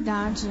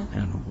finalidade,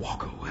 and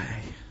walk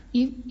away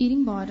e ir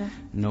embora,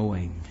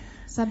 knowing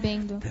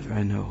sabendo, that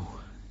I know,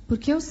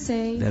 porque eu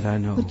sei, that I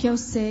know, porque eu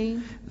sei,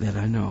 that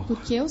I know,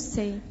 porque eu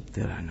sei,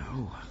 that I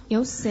know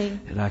eu sei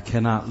that I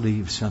cannot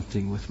leave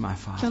something with my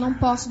que eu não Father,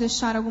 posso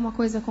deixar alguma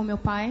coisa com meu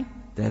Pai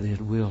that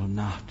it will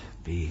not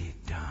be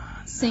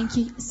done. sem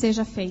que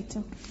seja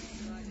feito.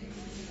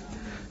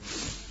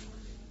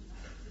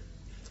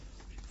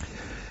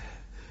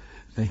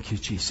 Thank you,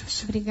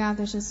 Jesus.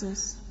 Obrigada,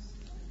 Jesus.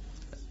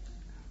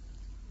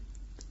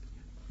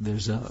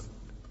 There's a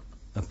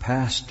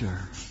pastor,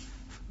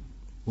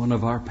 one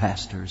of our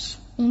pastors.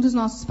 Dos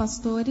nossos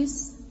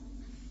pastores,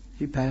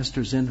 He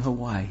pastors in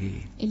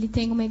Hawaii. ele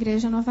tem uma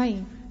igreja no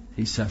Havaí.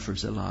 He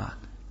suffers a lot.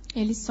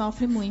 Ele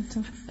sofre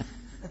muito.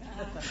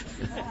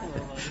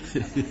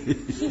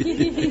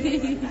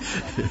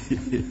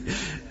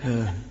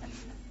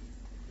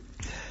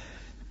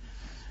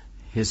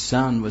 His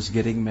son was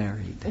getting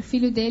married. O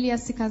filho dele ia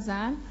se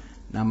casar.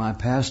 Now my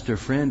pastor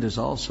friend is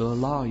also a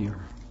lawyer.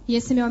 E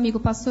esse meu amigo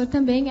pastor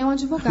também é um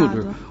Wonder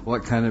advogado.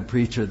 what kind of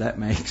preacher that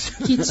makes.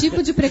 Que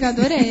tipo de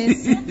pregador é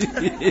esse?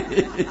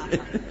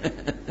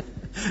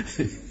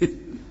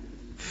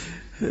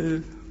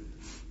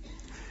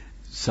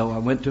 So I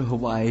went to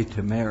Hawaii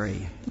to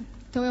marry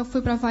Então eu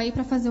fui para Havaí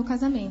para fazer o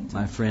casamento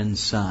my friend's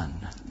son.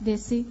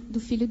 do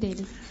filho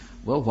dele.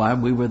 Well, while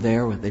we were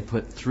there, they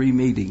put 3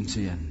 meetings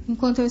in.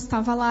 Enquanto eu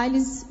estava lá,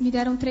 eles me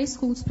deram 3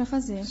 cultos para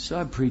fazer. So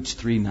I preached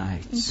 3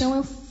 nights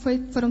Então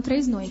foram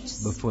 3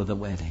 noites before the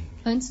wedding.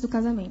 antes do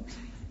casamento.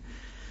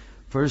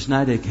 First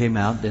night I came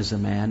out, there's a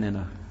man in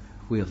a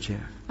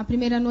wheelchair. A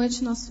primeira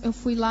noite eu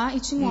fui lá e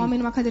tinha um homem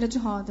numa cadeira de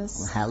rodas.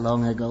 Well, how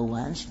long ago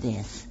was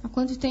this? Há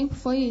quanto tempo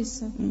foi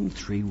isso?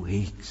 3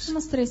 weeks.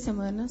 Umas 3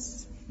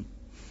 semanas.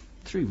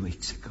 3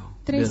 weeks ago.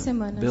 3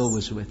 semanas. Bill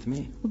was with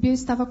me. O Bill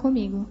estava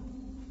comigo.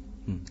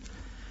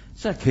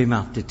 So I came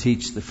out to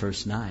teach the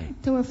first night.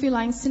 Então eu fui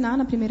lá ensinar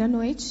na primeira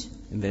noite.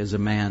 And there's a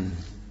man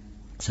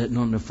sitting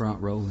on the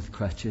front row with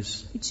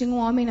crutches. E tinha um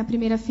homem na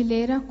primeira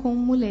fileira com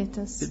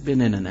muletas. He'd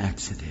been in an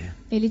accident.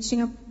 Ele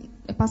tinha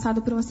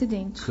passado por um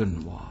acidente.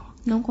 Couldn't walk.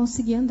 Não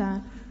conseguia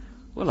andar.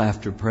 Well,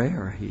 after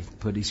prayer, he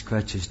put his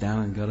crutches down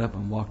and got up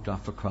and walked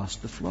off across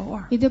the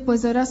floor. E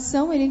depois da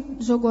oração, ele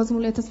jogou as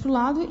muletas pro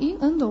lado e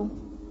andou.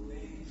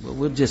 Well,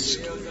 we'll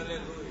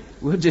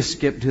just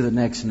skip to the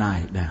next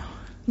night now.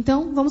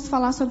 Então, vamos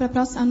falar sobre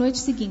a noite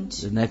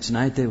seguinte. The next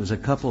night there was a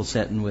couple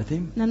sitting with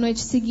him. Na noite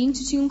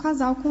seguinte, tinha um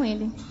casal com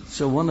ele.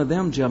 So one of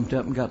them jumped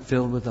up and got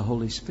filled with the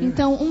Holy Spirit.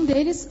 Então, um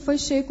deles foi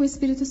cheio com o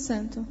Espírito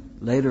Santo.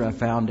 Later I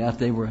found out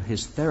they were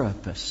his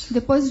therapists.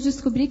 Depois eu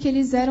descobri que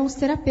eles eram os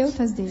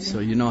terapeutas dele.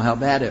 So you know how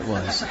bad it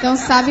was. Então,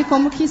 sabe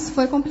como que isso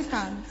foi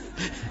complicado.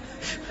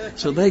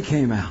 So they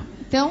came out.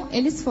 Então,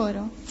 eles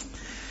foram.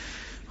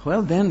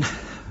 Well, then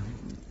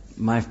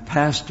my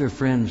pastor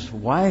friend's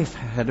wife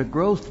had a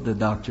growth the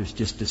doctors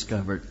just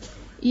discovered.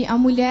 E a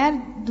mulher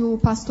do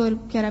pastor,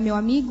 que era meu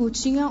amigo,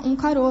 tinha um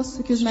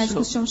caroço que os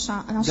médicos tinham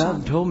achado.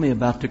 God told me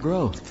about the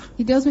growth.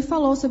 E Deus me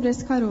falou sobre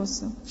esse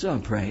caroço. So I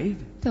prayed.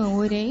 Então eu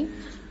orei.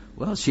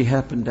 Well, she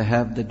happened to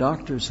have the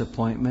doctor's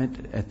appointment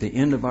at the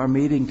end of our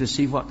meeting to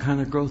see what kind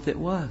of growth it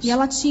was. E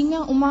ela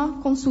tinha uma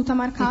consulta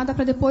marcada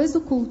para depois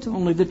do culto.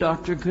 Only the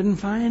doctor couldn't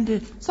find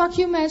it. Só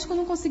que o médico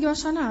não conseguiu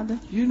achar nada.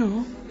 You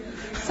know.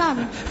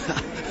 Sabe?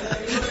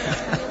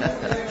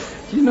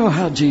 You know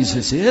how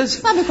Jesus is.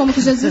 Sabe como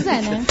que Jesus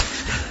é, né?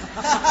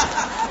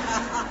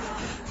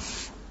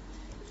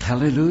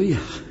 Hallelujah.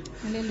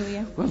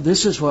 Aleluia. Well,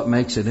 this is what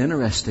makes it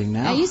interesting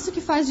É now. isso que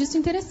faz disso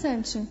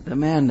interessante. The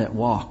man that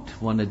walked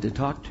wanted to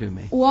talk to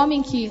me. O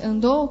homem que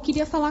andou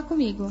queria falar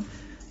comigo.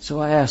 So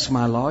I asked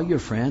my lawyer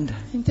friend.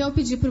 Então eu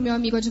pedi para o meu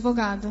amigo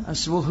advogado. I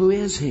said, well, who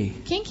is he?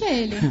 Quem que é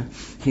ele?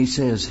 He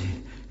says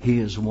he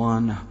is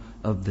one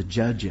of the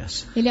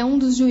judges. Ele é um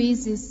dos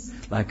juízes.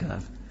 Like a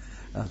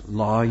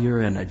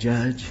lawyer and a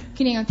judge.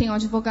 Que nem tem um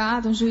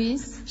advogado, um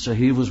juiz. So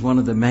he was one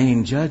of the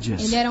main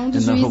judges Ele era um in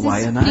dos the juízes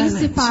Hawaiian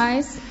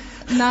principais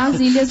nas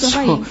ilhas do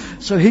Havaí.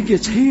 So he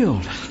gets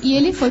healed. E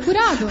ele foi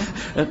curado.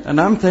 And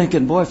I'm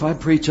thinking, boy, if I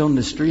preach on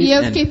the street E eu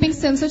and fiquei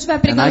pensando, se eu estiver I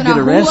pregando get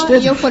na rua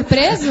arrested? e eu for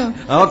preso,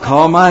 I'll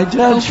call my eu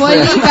judge vou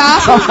friend.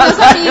 ligar para os meus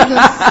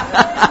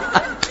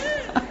amigos.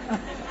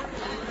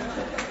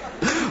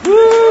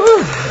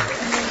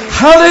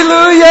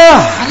 Hallelujah!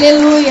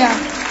 Aleluia.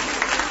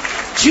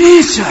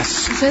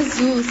 Jesus!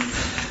 Jesus.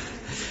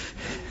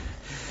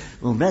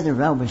 Well, Brother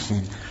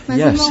Robertson, Mas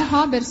Yes. irmão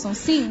Robertson,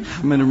 sim.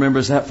 How many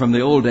remembers that from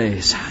the old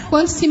days?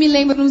 Quantos que me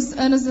lembram nos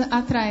anos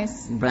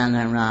atrás?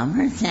 Brother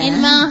Robertson,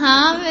 Irmão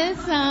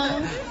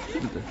Robertson.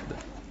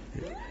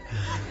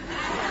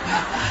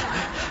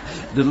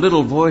 The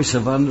little voice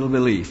of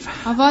unbelief.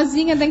 A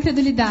vozinha da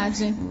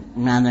incredulidade.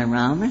 Brother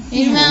Robertson,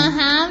 Irmão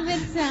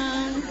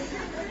Robertson.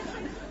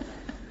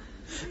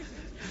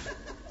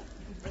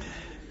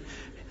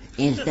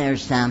 is there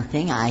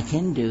something I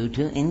can do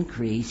to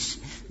increase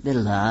the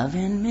love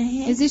in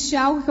me? Existe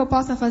algo que eu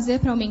possa fazer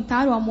para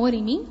aumentar o amor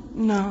em mim?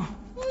 No,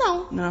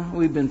 Não. no,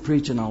 we've been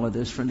preaching all of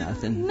this for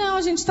nothing. Não,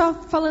 a gente está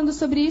falando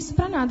sobre isso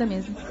para nada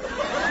mesmo.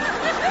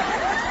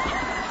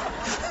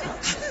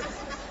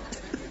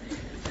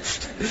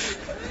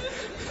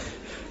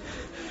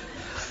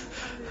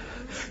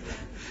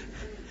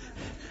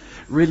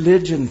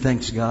 Religion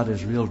thinks God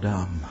is real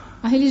dumb.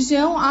 A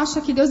religião acha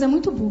que Deus é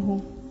muito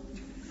burro.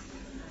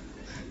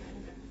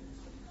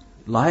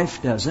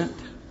 Life doesn't.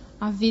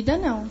 A vida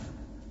não.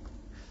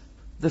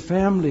 The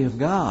family of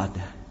God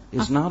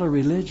is not a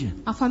religion.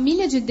 A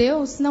família de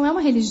Deus não é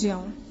uma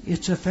religião.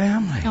 It's a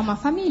family. É uma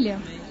família.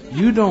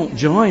 You don't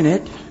join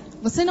it.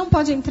 Você não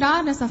pode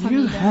entrar nessa You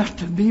família. have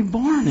to be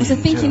born Você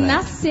tem que into it.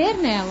 nascer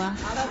nela.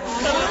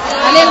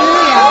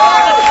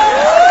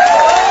 Aleluia.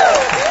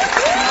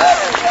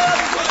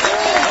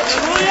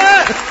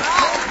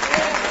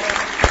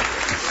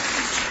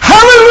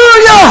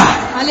 Hallelujah!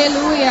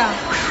 Aleluia.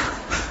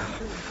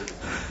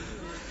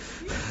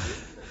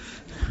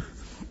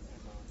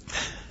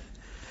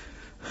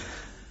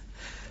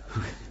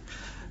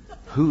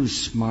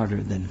 Who's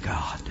smarter than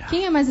God?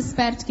 Quem é mais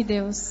esperto que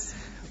Deus?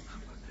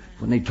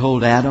 When they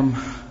told Adam,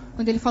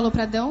 Quando ele falou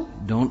para Adão,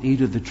 don't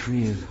eat of the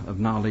tree of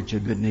knowledge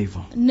of good and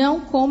evil.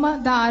 não coma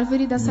da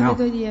árvore da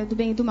sabedoria, do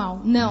bem e do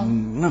mal. Não,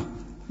 No.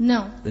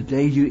 não. The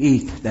day you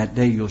eat, that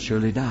day you'll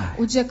surely die.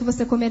 O dia que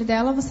você comer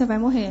dela, você vai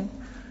morrer.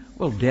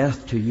 Well,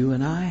 death to you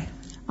and I,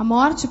 A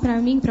morte para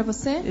mim e para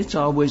você it's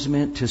always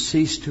meant to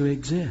cease to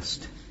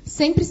exist.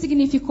 sempre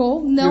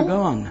significou You're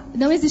gone.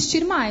 não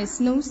existir mais,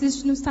 não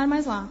estar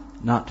mais lá,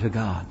 Not to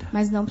God.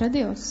 mas não para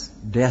Deus.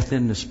 Death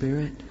in the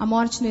spirit A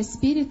morte no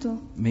espírito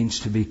means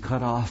to be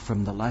cut off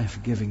from the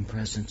life-giving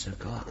presence of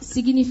God.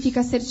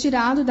 significa ser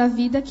tirado da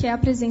vida que é a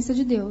presença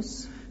de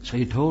Deus. So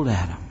he told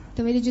Adam,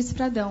 Então ele disse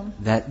para Adão,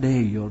 that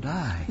day you'll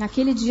die.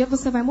 naquele dia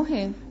você vai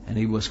morrer. And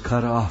he was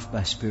cut off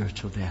by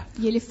spiritual death.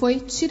 E ele foi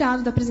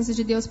tirado da presença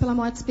de Deus pela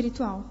morte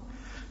espiritual.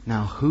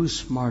 Now, who's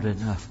smart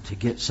enough to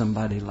get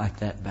somebody like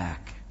that back?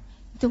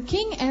 Então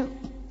quem é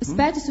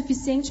esperto o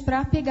suficiente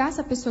para pegar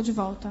essa pessoa de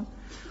volta.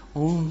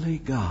 Only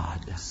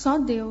God Só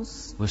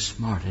Deus was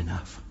smart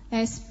enough.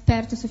 é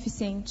esperto o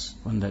suficiente.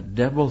 When the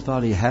devil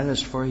thought he had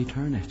us for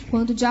eternity,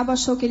 Quando o diabo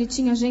achou que ele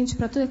tinha gente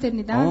para toda a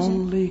eternidade,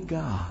 only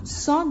God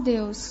só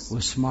Deus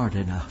was smart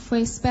enough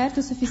foi esperto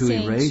o to erase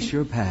suficiente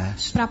your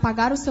past, para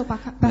apagar o seu but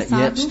yet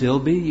passado. still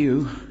be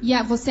you E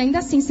você ainda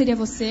assim seria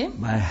você,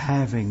 by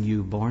having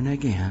you born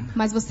again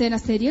mas você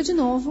nasceria de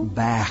novo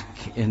back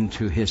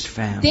into his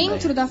family.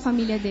 dentro da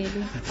família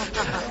dele.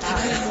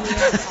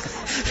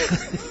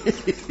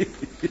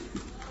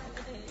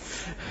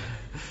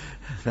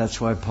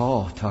 That's why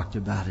Paul talked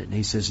about it. And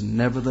he says,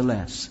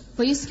 nevertheless,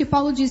 Foi isso que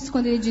Paulo disse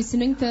quando ele disse,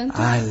 no entanto,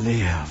 I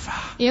live,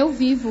 eu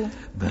vivo,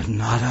 but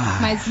not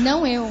I. mas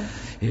não eu.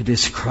 It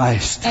is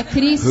Christ É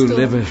Cristo who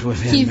liveth que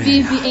within me.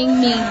 vive em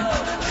mim.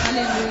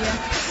 Aleluia.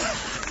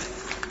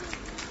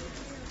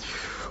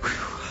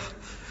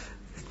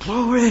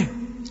 Glory.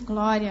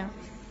 Glória.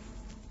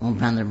 Oh,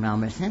 Brother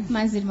Robertson,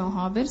 Mas, irmão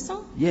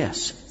Robertson,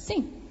 Yes.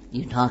 sim,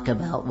 you talk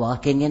about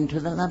walking into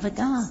the love of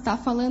God. está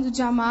falando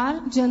de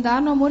amar, de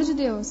andar no amor de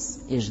Deus.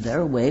 Is there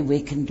a way we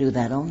can do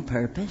that on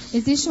purpose?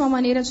 Existe uma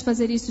maneira de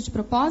fazer isso de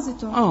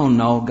propósito? Oh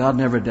no, God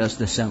never does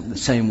the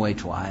same way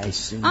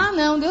twice. Ah,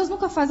 não, Deus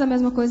nunca faz a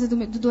mesma coisa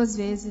duas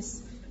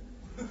vezes.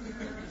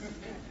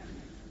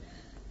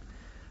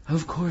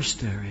 Of course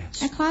there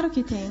is. É claro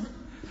que tem.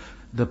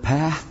 The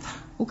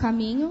path O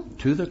caminho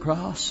to the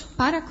cross,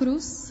 para a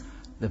cruz,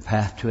 the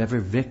path to every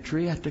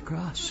victory at the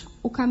cross,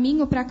 o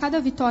caminho para cada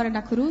vitória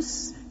na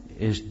cruz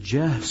is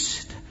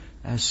just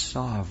as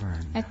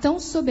sovereign é tão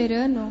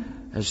soberano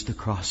as the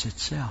cross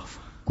itself.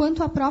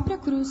 quanto a própria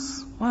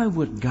cruz. Why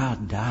would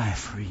God die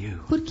for you?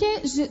 Por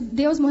que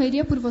Deus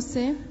morreria por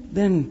você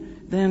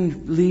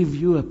Then leave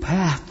you a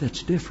path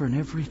that's different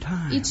every e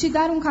time. te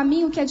dar um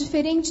caminho que é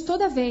diferente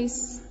toda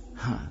vez?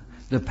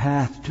 The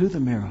path to the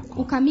O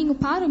miracle caminho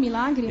para o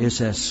milagre is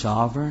as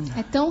sovereign,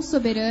 é tão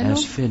soberano,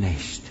 as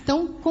finished,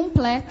 tão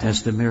completo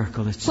as the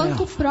miracle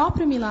quanto o itself.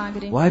 próprio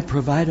milagre. Why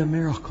provide a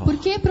miracle Por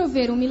que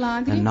prover um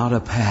milagre and not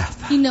a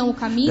path e não o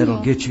caminho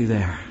that'll get you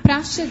there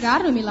para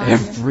chegar no milagre?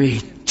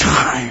 every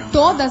time?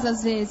 Todas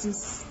as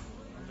vezes.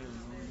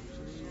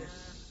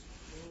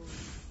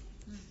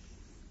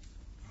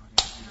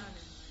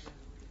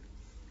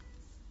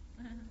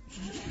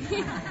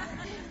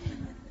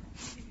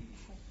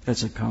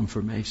 That's a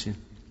confirmation.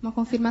 Uma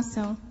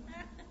confirmação.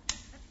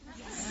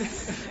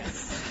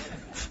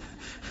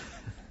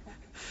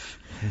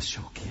 It's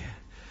okay.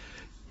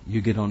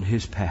 You get on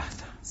his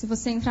path. Se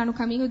você entrar no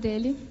caminho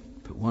dele,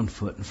 Put one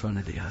foot in front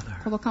of the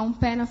other. colocar um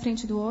pé na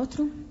frente do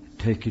outro,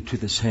 Take you to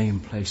the same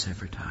place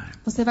every time.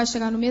 você vai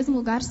chegar no mesmo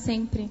lugar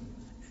sempre.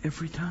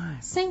 Every time.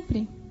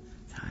 Sempre.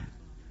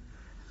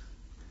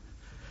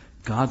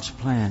 God's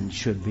plan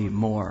should be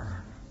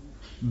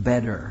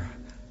better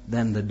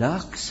than the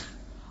ducks.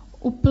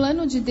 O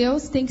plano de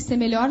Deus tem que ser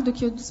melhor do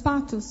que o dos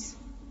patos.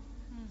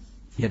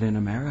 Yet in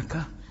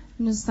America,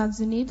 Nos Estados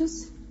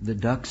Unidos, the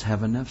ducks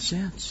have enough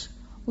sense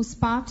os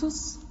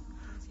patos,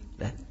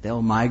 that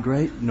they'll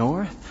migrate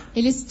north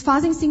eles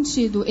fazem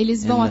sentido.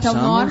 Eles vão In the até o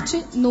summer?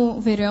 norte no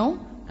verão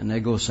and they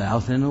go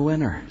south in the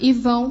winter. e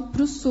vão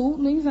para o sul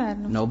no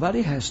inverno.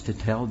 Nobody has to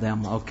tell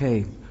them,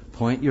 okay,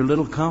 point your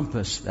little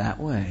compass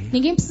that way.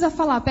 Ninguém precisa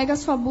falar, pega a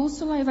sua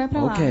bússola e vai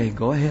para lá. Okay,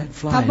 go ahead,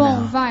 fly Tá bom,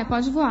 now. vai,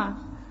 pode voar.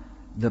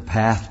 The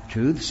path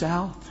to the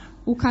south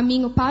O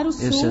caminho para o is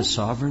sul as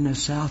sovereign as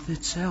south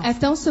itself. é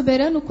tão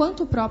soberano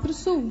quanto o próprio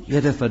sul.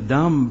 Yet if a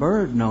dumb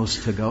bird knows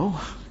to go,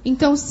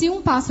 Então, se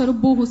um pássaro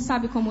burro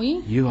sabe como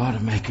ir, you ought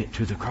to make it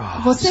to the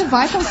cross. você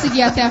vai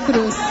conseguir até a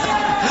cruz.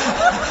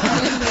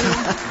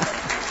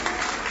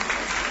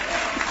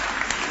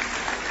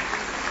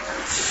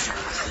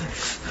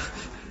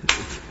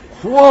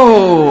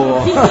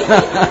 Whoa!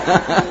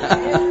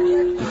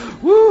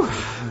 Woo!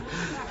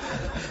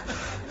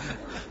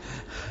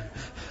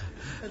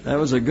 That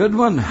was a good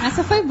one.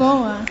 Essa foi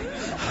boa.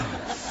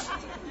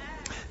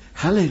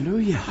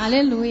 Hallelujah.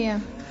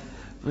 Aleluia.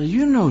 Well,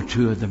 you know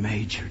two of the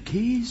major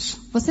keys.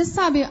 Você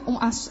sabe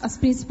as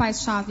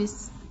principais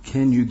chaves?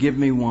 Can you give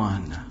me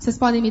one? Vocês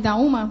podem me dar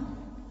uma?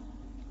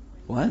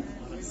 What?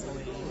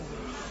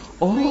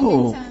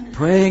 Oh,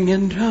 praying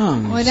in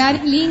tongues. Orar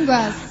em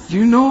línguas.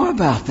 You know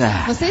about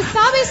that. Vocês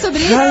sabem sobre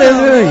isso?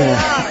 Hallelujah.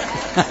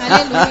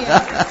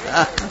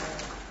 Aleluia.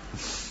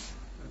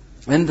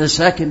 And the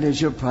second is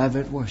your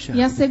private worship.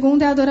 E a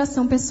segunda é a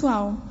adoração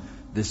pessoal.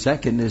 The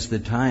second is the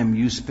time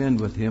you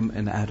spend with Him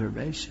in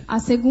adoration. A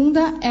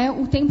segunda é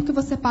o tempo que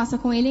você passa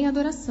com Ele em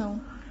adoração.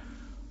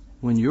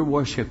 When you're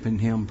worshiping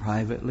Him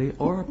privately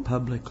or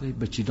publicly,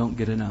 but you don't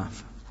get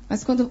enough.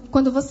 Mas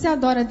quando você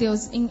adora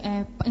Deus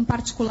em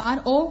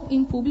particular ou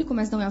em público,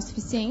 mas não é o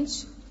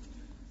suficiente.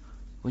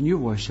 When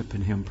you're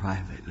worshiping Him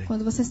privately,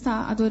 Quando você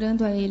está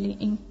adorando a Ele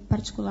em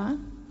particular,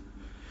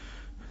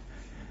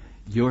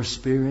 your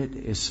spirit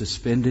is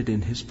suspended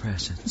in His o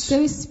presence.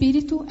 seu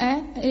espírito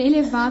é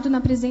elevado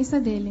na presença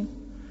dele.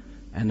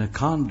 And a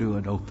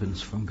conduit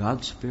opens from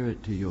God's Spirit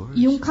to yours.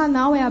 E um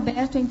canal é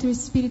aberto entre o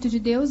Espírito de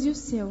Deus e o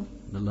seu.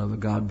 the love of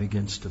God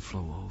begins to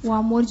flow over. o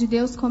amor de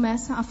Deus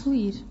começa a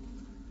fluir.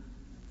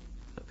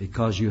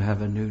 Because you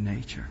have a new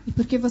nature. E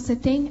porque você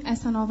tem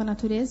essa nova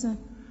natureza,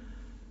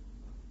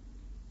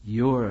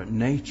 Your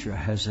nature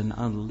has an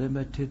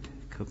unlimited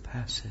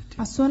capacity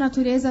a sua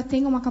natureza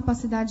tem uma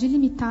capacidade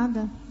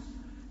ilimitada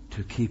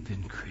to keep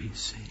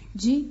increasing,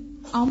 de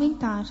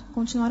aumentar,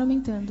 continuar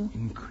aumentando,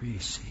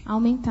 increasing,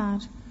 aumentar,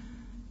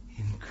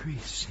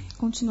 increasing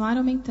continuar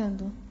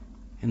aumentando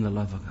in the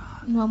love of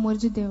God. no amor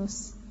de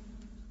Deus.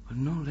 With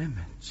no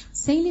limits.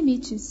 Sem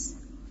limites,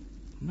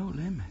 No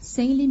limits.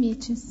 sem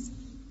limites.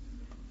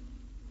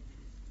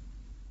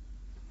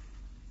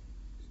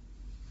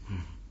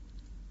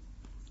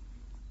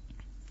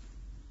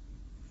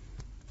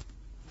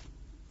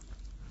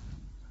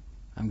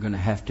 I'm going to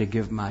have to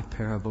give my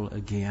parable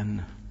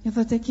again Eu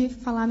vou ter que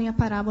falar minha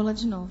parábola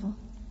de novo.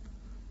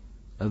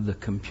 of the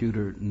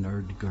computer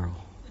nerd girl.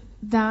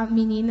 Da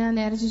menina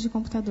nerd de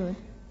computador.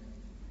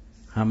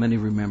 How many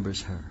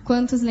remembers her?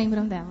 Quantos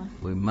lembram dela?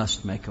 We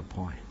must make a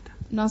point.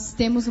 Nós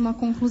temos uma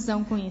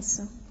conclusão com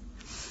isso.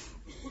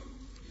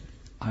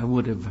 I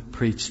would have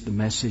preached the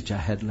message I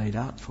had laid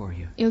out for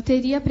you Eu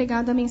teria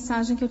pregado a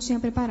mensagem que eu tinha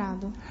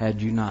preparado, had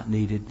you not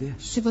needed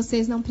this. se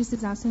vocês não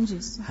precisassem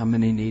disso. How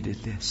many needed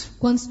this?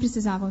 Quantos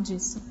precisavam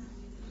disso?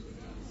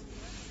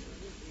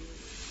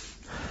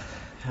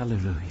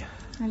 Hallelujah.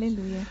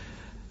 Aleluia.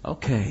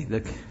 Okay,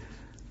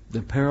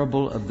 the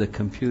parable of the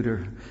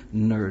computer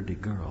nerd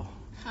girl.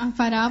 A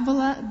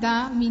parábola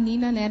da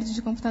menina nerd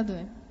de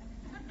computador.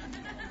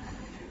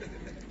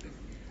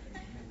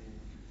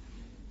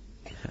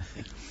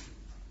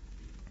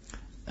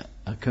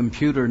 A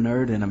computer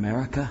nerd in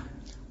America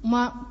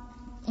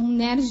Um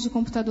nerd de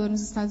computador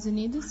nos Estados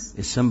Unidos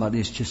is somebody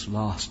who's just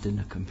lost in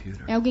the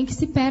computer. é alguém que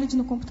se perde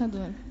no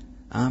computador.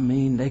 I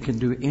mean, they can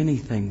do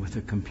anything with a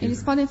Eles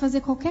computer. podem fazer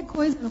qualquer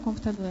coisa no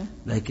computador.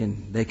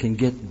 They can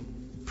get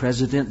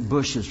President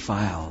Bush's Eles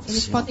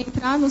files. podem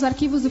entrar nos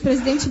arquivos do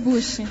presidente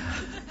Bush.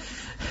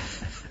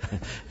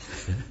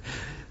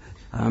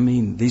 I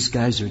mean, these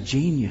guys are Eles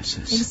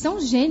geniuses. são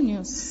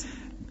gênios,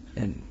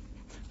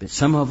 But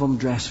some of them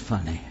dress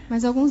funny,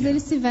 mas alguns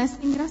deles se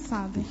vestem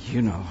engraçado,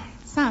 you know.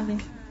 sabe?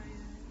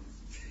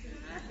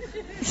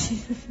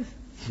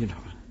 You know.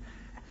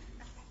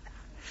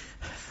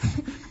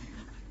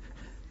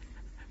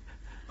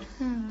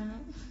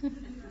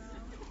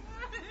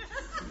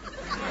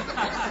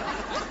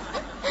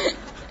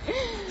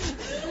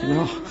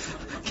 No,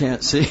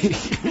 can't see.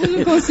 Eu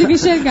não consigo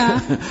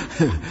enxergar.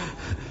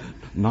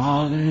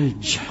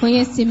 Knowledge.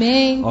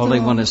 Conhecimento. All they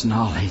want is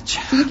knowledge.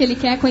 Tudo que ele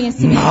quer é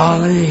conhecimento.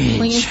 Knowledge.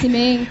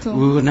 Conhecimento.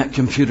 Ooh, and that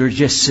computer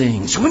just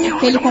sings.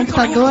 Aquele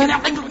computador.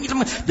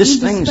 This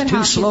indo thing's super too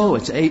rápido. slow.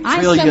 It's 8 Ah,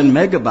 trillion Isso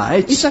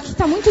megabytes. aqui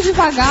está muito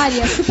devagar e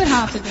é super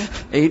rápido.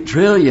 8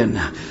 trillion.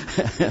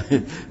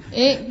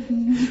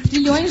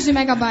 Trilhões de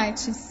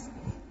megabytes.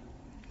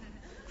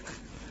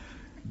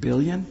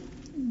 Billion?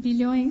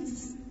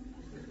 Bilhões.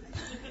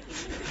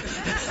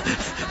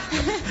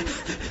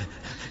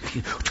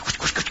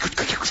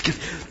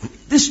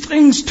 This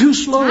thing's too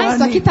slow. Ah,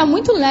 isso aqui está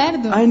muito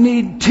lerdo. I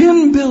need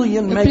 10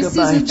 billion Eu preciso de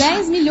megabytes.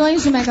 10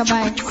 milhões de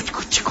megabytes.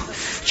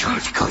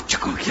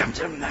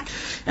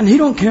 And he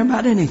don't care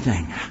about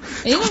anything.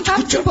 Ele não está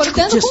se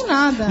importando com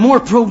nada. More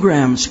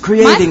programs, Mais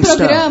creating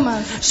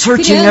programas, stuff,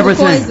 searching criando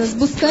everything. coisas,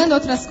 buscando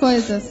outras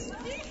coisas.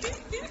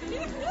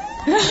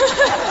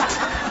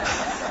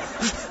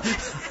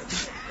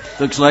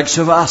 Looks like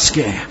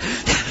Savasky.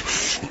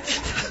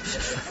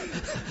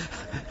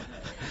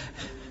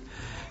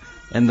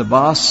 And the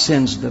boss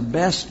sends the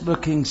best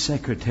looking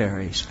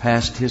secretaries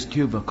past his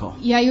cubicle.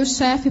 E aí o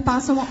chefe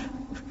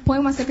põe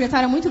uma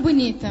secretária muito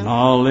bonita.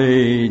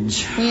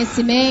 Knowledge.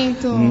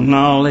 Conhecimento.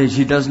 Knowledge.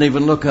 He doesn't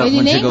even look up Ele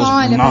when she nem goes,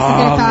 olha para a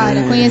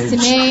secretária. knowledge.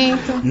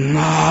 Conhecimento.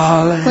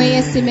 Knowledge.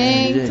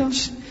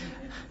 Conhecimento.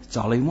 It's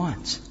all he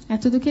wants. É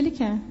tudo o que ele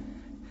quer.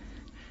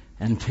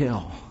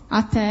 Until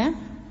Até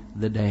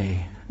the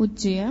day o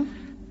dia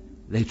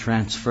they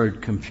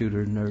transferred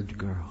computer nerd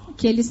girl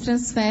que eles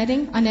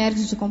transferem a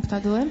nerd de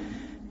computador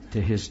to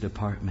his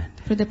department.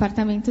 para o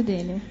departamento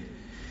dele.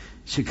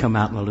 She come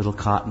out in a little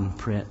cotton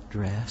print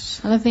dress,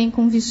 Ela vem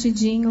com um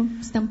vestidinho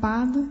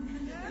estampado,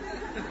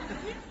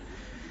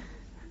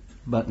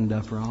 buttoned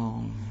up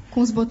wrong.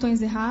 com os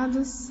botões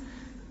errados.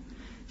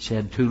 She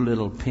had 2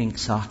 little pink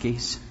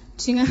sockies.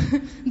 Tinha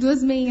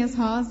 2 meinhas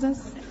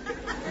rosas.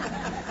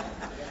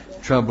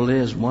 Trouble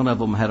is, one of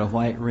them had a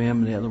white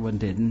rim, the other one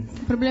didn't.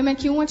 O problema é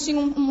que uma tinha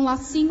um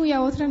lacinho e a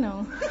outra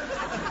não.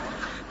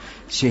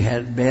 She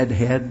had bad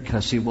head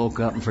because she woke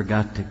up and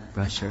forgot to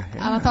brush her hair.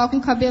 Ela estava com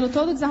o cabelo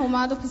todo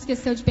desarrumado porque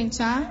esqueceu de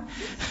pentear.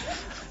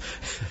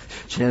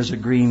 She has a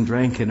green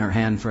drink in her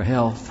hand for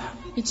health.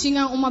 E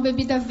tinha uma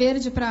bebida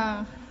verde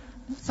para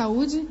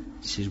saúde.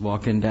 She's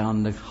walking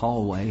down the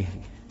hallway.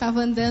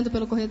 Estava andando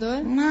pelo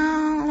corredor.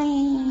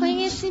 Knowledge.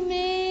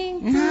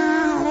 Conhecimento.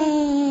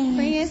 Knowledge.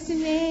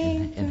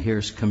 Conhecimento. And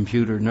here's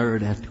computer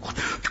nerd at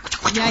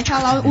E aí tá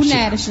lá o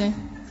nerd.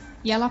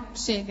 E ela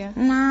chega.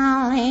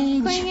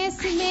 Knowledge.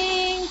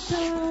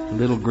 Conhecimento.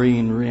 little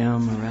green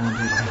rim around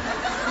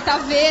her. Tá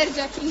verde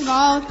aqui em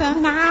volta.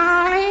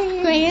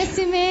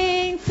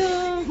 Conhecimento.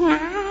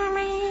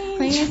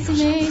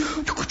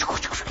 Conhecimento.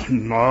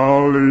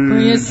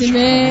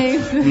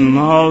 Conhecimento.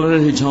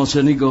 Knowledge. All of a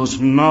sudden he goes,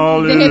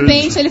 knowledge. De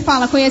repente ele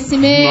fala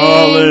conhecimento.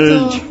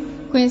 Knowledge.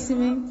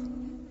 Conhecimento.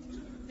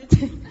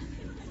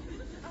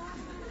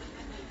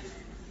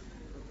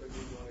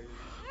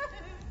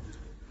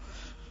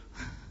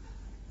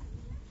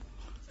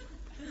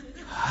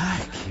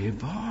 Ai, que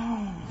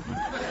bom.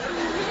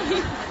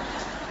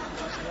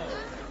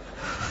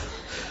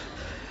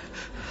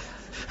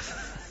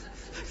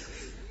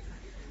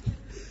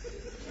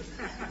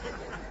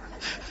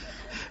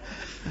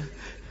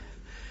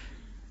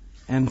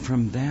 And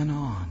from then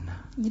on,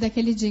 E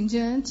daquele dia em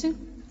diante,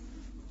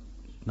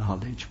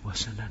 knowledge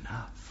wasn't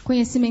enough.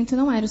 conhecimento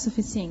não era o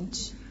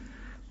suficiente.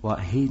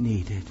 What he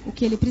needed, O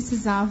que ele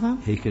precisava,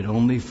 he could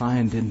only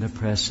find in the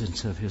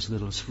presence of his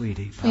little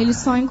sweetie pie. ele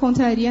só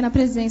encontraria na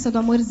presença do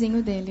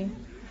amorzinho dele.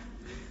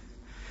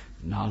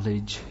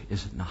 Knowledge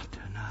is not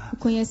enough. O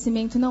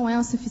conhecimento não é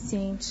o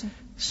suficiente.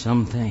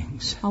 Some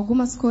things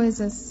Algumas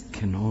coisas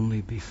can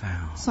only be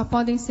found só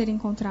podem ser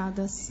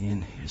encontradas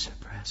in his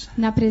presence.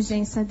 na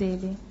presença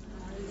dele.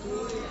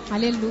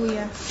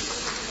 Aleluia.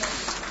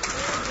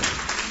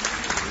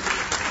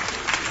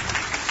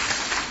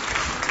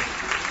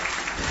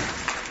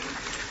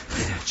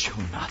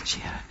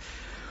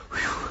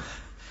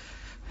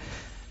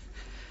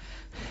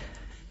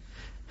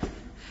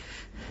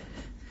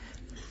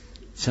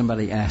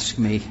 Somebody asked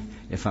me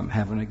if I'm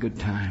having a good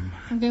time.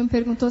 Alguém me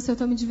perguntou se eu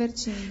estou me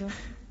divertindo.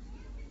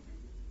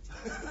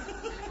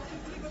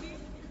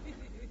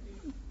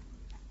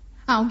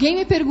 Alguém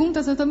me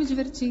pergunta se eu estou me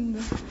divertindo.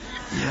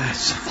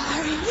 Yes.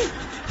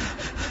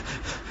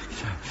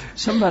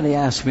 Somebody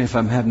asked me if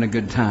I'm having a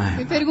good Me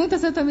time. pergunta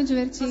se eu estou me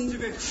divertindo.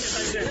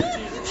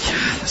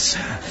 Yes.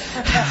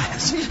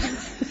 Yes.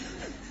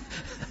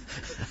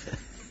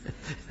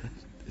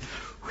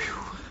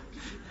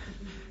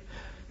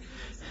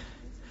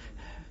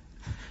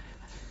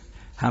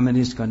 How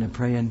many is going to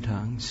pray in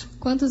tongues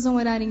Quantos vão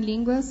orar em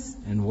línguas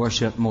and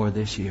worship more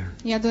this year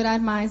e adorar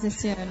mais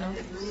esse ano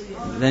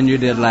than you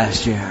did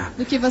last year?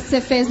 do que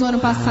você fez no ano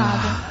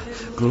passado?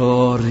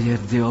 Glória a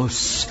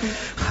Deus.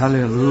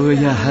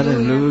 Aleluia,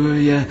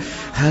 aleluia,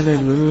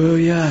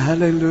 aleluia,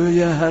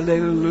 aleluia,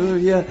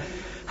 aleluia,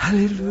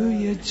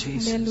 aleluia,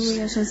 Jesus.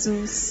 Aleluia,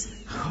 Jesus.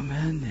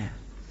 Amen.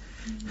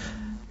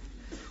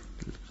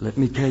 Let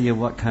me tell you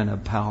what kind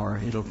of power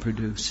it'll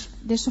produce.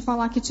 Deixa eu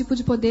falar que tipo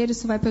de poder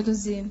isso vai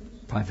produzir.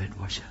 Private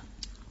worship.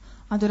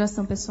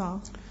 Adoração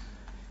pessoal.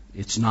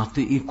 It's not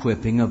the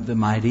equipping of the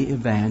mighty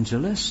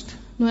evangelist.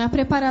 Não é a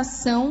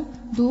preparação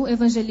do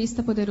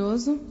evangelista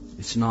poderoso.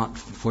 It's not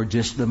for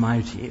just the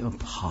mighty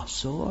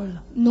apostle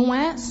Não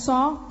é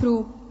só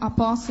pro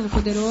apóstolo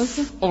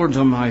poderoso or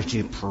the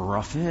mighty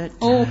prophet.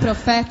 ou o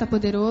profeta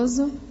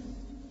poderoso.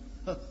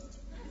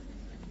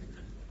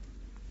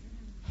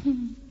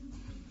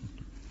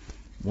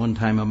 One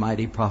time a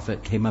mighty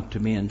prophet came up to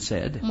me and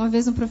said, Uma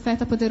vez um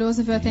profeta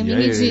poderoso veio até mim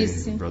e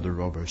disse: Brother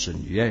Robertson,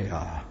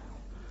 yeah.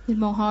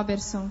 Irmão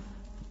Robertson,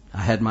 I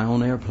had my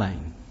own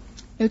airplane,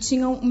 eu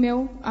tinha o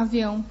meu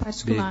avião big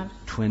particular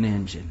twin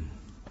engine.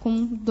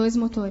 com 2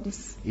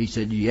 motores. He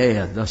said,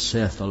 yeah, thus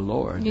saith the E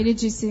Lord. ele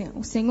disse: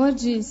 O Senhor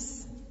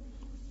diz,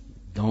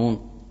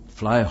 Don't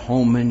fly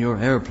home in your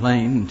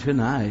airplane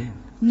tonight.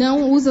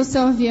 não usa o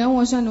seu avião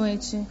hoje à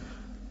noite.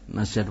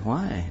 And I said,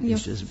 why? He Yeah.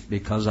 says,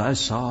 because I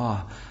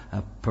saw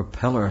a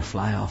propeller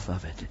fly off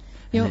of it.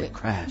 And Eu- it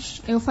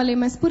crashed. Eu falei,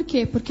 mas por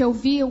quê? Porque eu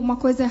vi uma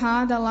coisa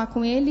errada lá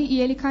com ele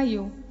e ele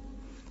caiu.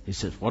 He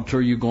said, what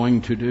are you going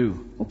to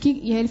do?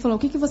 E aí ele falou: O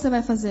que você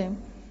vai fazer?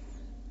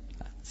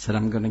 I said,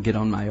 I'm going to get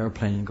on my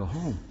airplane and go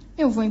home.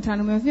 Eu vou entrar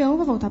no meu avião e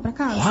vou voltar para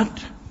casa.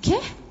 What? Quê?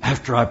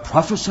 After I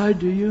prophesied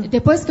to you?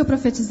 Depois que eu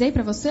profetizei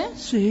para você?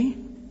 See?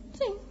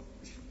 Sim.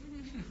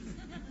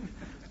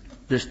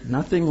 There's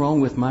nothing wrong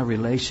with my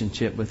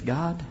relationship with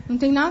God. Não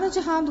tem nada de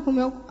errado com o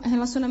meu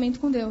relacionamento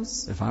com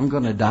Deus. If I'm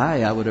going to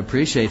die, I would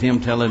appreciate Him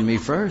telling me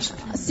first.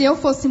 Se eu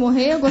fosse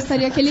morrer, eu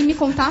gostaria que ele me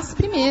contasse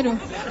primeiro.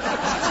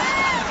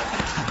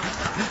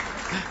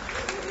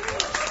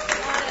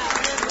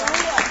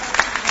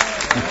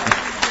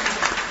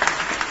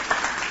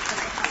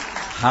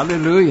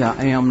 Hallelujah.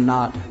 I am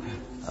not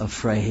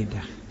afraid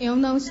Eu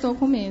não estou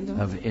com medo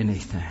of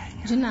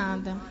anything. de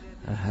nada.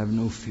 I have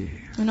no fear.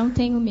 Eu não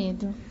tenho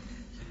medo.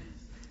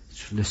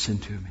 Just listen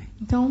to me.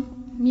 Então,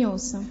 me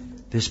ouça.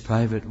 This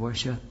private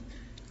worship,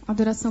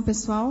 Adoração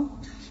pessoal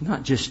it's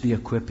not just the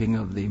equipping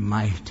of the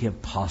mighty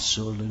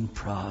apostle and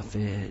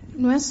prophet.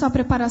 não é só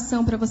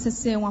preparação para você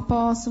ser um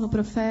apóstolo,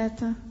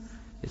 profeta.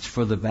 It's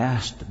for the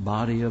vast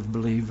body of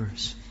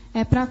believers.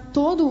 É para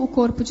todo o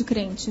corpo de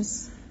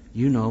crentes.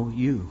 You know,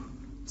 you.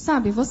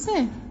 Sabe,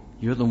 você.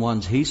 You're the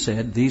ones He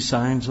said, these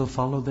signs will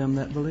follow them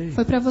that believe.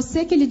 Foi para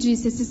você que ele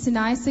disse: esses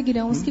sinais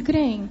seguirão os que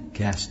creem.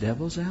 Cast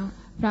devils out,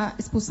 Para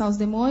expulsar os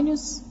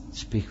demônios,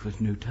 speak with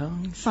new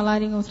tongues,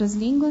 falar em outras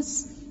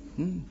línguas,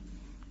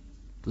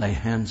 lay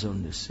hands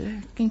on the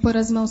sick, impor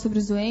as mãos sobre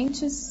os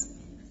doentes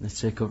the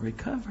sick will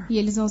recover. e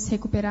eles vão se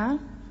recuperar.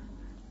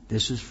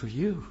 This is for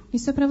you.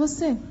 Isso é para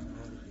você.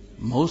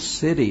 Most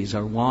cities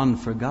are won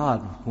for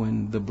God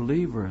when the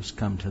believers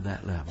come to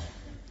that level.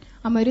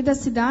 A maioria das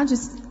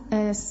cidades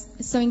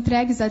são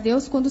entregues a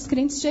Deus quando os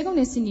crentes chegam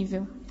nesse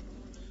nível.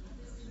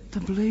 The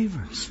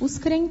believers. Os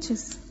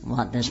crentes.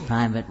 What does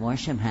private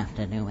worship have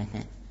to do with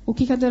it? O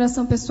que a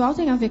adoração pessoal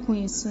tem a ver com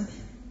isso?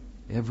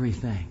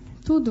 Everything.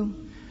 Tudo.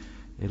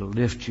 It'll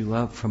lift you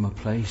up from a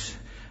place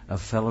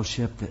of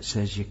fellowship that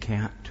says you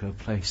can't to a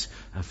place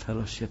of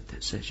fellowship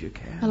that says you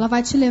can. Ela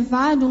vai te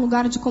levar de um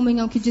lugar de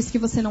comunhão que diz que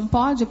você não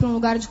pode para um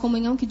lugar de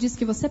comunhão que diz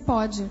que você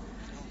pode.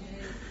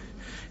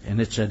 And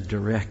it's a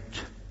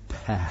direct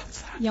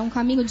path E é um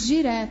caminho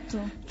direto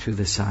to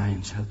the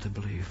signs of the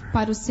believer.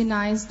 para os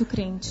sinais do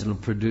crente. It'll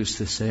produce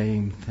the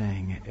same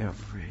thing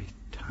every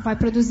time. Vai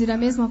produzir a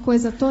mesma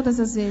coisa todas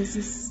as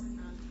vezes.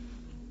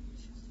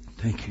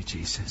 Thank you,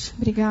 Jesus.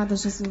 Obrigada,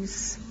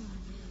 Jesus.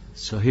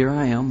 So here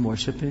I am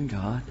worshiping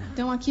God.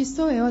 Então aqui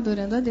estou eu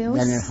adorando a Deus.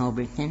 Brother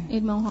Hoberton,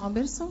 Irmão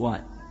Robertson.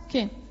 What? O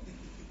quê?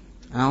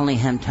 I only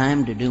have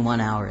time to do 1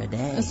 hour a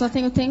day. Eu só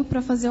tenho tempo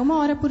para fazer 1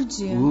 hora por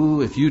dia.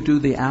 Ooh, if you do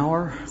the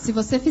hour, Se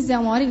você fizer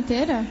 1 hora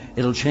inteira,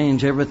 it'll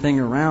change everything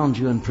around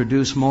you and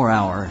produce more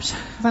hours.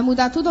 vai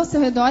mudar tudo ao seu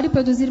redor e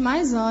produzir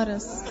mais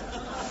horas.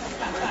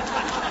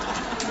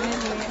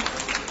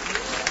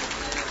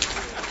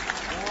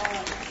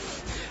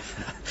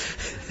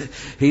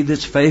 He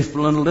that's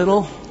faithful in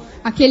little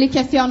Aquele que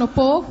é fiel no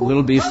pouco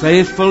will be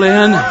faithful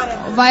in.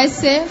 vai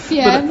ser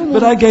fiel no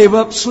But I muito. gave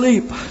up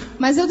sleep.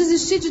 Mas eu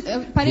desisti,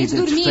 eu parei He de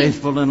that's dormir.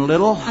 faithful in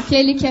little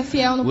Aquele que é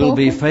fiel no will pouco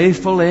be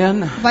faithful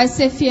in. vai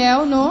ser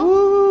fiel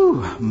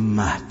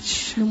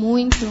Much. no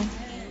muito.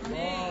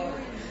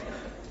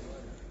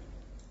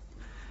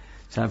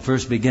 So I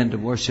first began to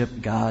worship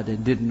God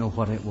and didn't know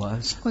what it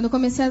was. Quando eu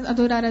comecei a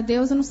adorar a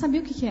Deus, eu não sabia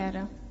o que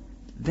era.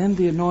 Then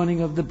the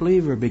anointing of the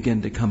believer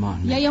began to come on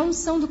E me. aí a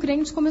unção do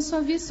crente começou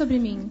a vir sobre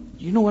mim.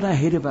 You know what I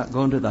hate about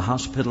going to the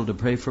hospital to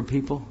pray for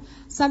people?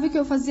 Sabe o que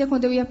eu fazia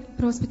quando eu ia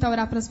para o hospital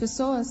orar para as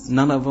pessoas?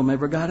 None of them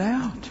ever got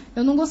out.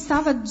 Eu não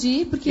gostava de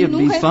ir porque It'd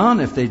be nunca,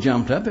 fun if they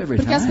jumped up every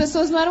porque as time.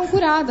 pessoas não eram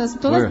curadas.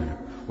 Todas,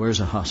 Where's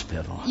a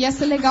hospital? ia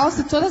ser legal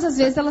se todas as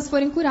vezes elas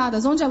forem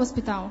curadas. Onde é o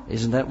hospital?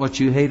 Isn't that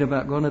what you hate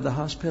about going to the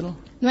hospital?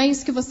 Não é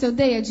isso que você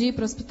odeia de ir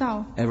para o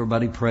hospital?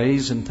 Everybody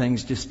prays and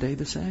things just stay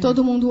the same.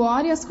 Todo mundo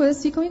ora e as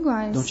coisas ficam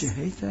iguais. Don't you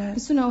hate that?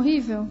 Isso não é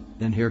horrível?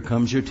 Then here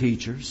comes your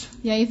teachers.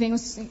 E aí vem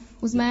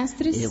os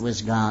mestres. It was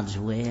God's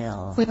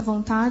will. Foi a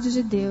vontade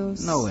de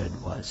Deus. No, it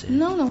wasn't.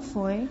 Não, não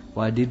foi.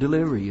 Why did he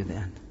deliver you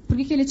then? Por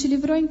que ele te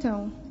livrou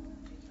então?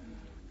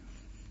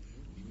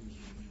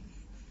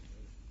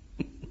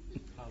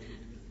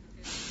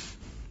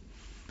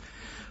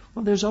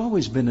 Well, there's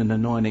always been an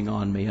anointing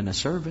on me in a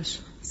service.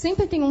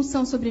 Sempre tem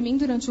unção sobre mim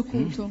durante o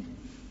culto.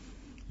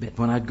 But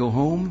when I'd go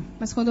home,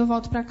 Mas quando eu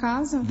volto para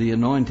casa, the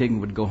anointing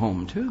would go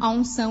home too. a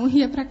unção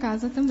ia para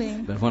casa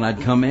também. But when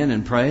I'd come in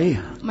and pray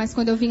Mas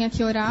quando eu vinha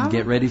aqui orar, and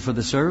get ready for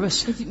the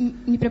service, eu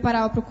me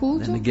preparava para o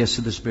culto, then the gifts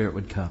of the Spirit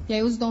would come. e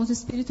aí os dons do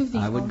Espírito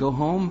I would go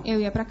vinham. home,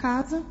 Eu ia para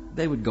casa,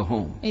 they would go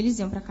home. eles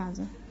iam para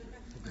casa.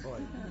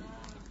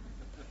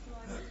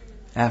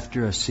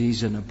 After a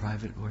season of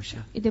private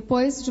worship, E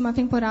depois de uma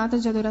temporada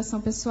de adoração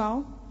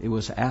pessoal, it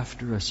was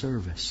after a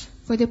service.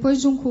 foi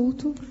depois de um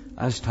culto,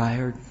 I was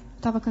tired.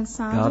 estava God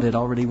cansada, had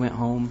already went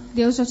home.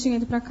 Deus já tinha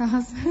ido para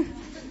casa,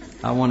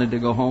 I wanted to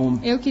go home.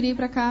 eu queria ir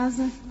para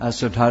casa, I was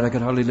so tired I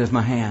could hardly lift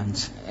my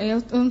hands. eu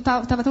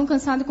estava tão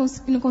cansada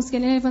que não conseguia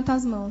nem levantar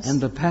as mãos. And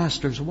the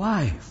pastor's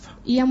wife,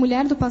 E a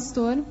mulher do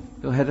pastor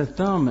who had a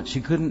thumb that she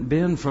couldn't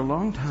bend for a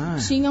long time.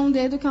 tinha um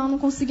dedo que ela não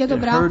conseguia It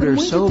dobrar hurt por her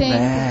muito so tempo,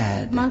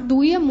 bad. mas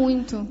doía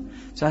muito.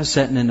 So I was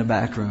sitting in the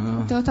back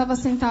room. Então eu estava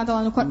sentada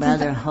lá no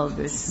Brother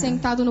Hoberton,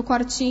 sentado no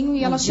quartinho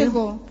e ela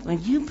chegou.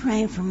 would you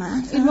pray for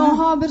my son? Irmão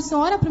Robertson,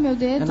 ora pro meu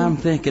dedo. And I'm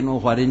thinking, well,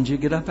 why didn't you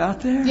get up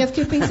out E eu there?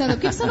 fiquei pensando, por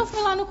que você não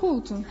foi lá no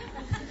culto?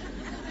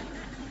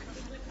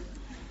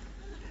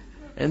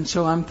 And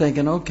so I'm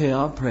thinking, okay,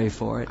 I'll pray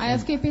for it. Aí eu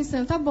fiquei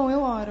pensando, tá bom,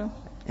 eu oro.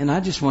 And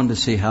I just wanted to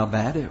see how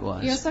bad it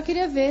E eu was. só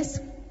queria ver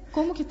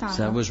como que So I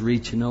tava. was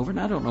reaching over,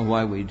 and I don't know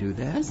why we do Eu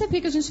that. não sei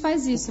por que a gente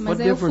faz isso, mas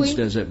What aí eu difference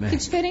fui... does it make?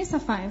 Que diferença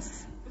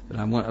faz? But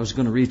I was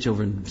going to reach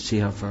over and see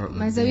how far it would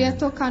Mas eu ia bend.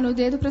 tocar no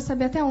dedo para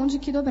saber até onde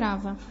que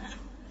dobrava.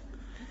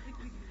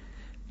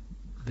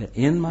 But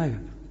in my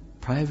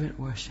private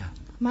worship,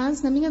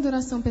 Mas na minha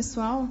adoração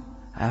pessoal,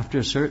 after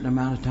a certain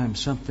amount of time,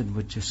 something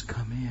would just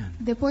come in.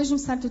 depois de um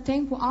certo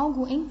tempo,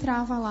 algo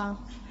entrava lá.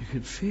 You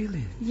could feel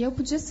it. E eu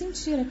podia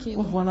sentir Well,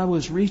 aquilo. when I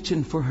was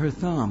reaching for her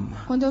thumb,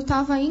 Quando eu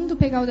estava indo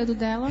pegar o dedo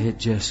dela,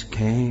 it just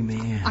came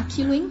in.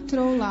 aquilo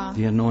entrou lá.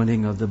 The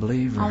anointing of the A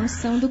believer.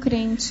 unção do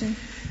crente.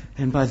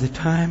 And by the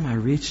time I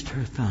reached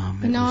her thumb,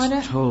 E it na hora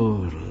was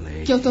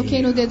totally que eu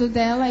toquei no healed. dedo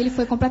dela, ele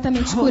foi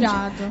completamente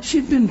curado.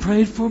 She'd been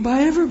prayed for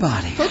by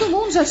everybody. Todo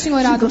mundo já tinha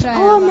orado para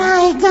Oh ela.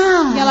 my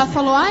God! E ela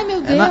falou, ai meu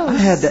And I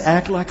had Deus. to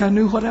act like I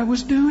knew what I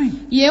was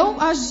doing. E eu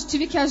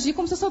tive que agir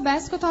como se eu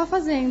soubesse o que eu estava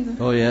fazendo.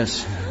 Oh,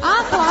 yes.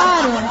 Ah,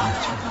 claro.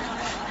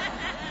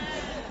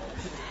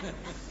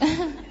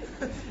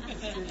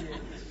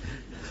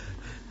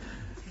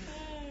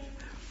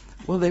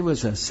 Well, there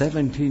was a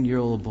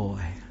 17-year-old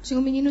boy, Tinha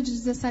um menino de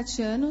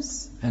 17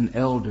 anos, an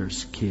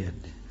elder's kid.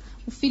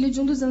 o filho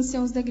de um dos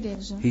anciãos da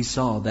igreja. He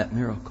saw that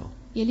miracle.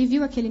 E ele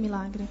viu aquele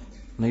milagre.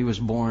 And he was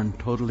born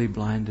totally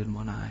blind in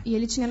one eye. E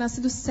ele tinha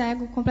nascido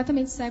cego,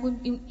 completamente cego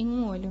em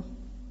um olho.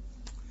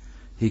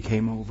 He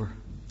came over,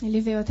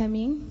 Ele veio até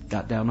mim,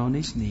 got down on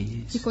his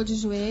knees, ficou de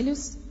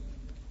joelhos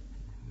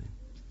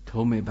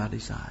told me about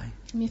his eye.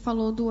 e me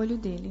falou do olho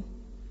dele.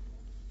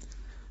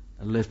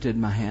 I lifted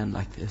my hand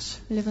like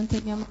this. Eu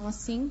levantei minha mão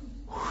assim,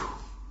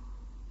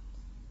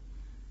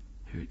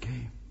 Here it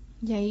came.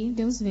 e aí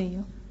Deus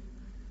veio.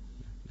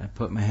 I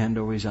put my hand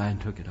over his eye and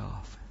took it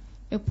off.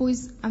 Eu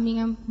pus a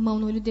minha mão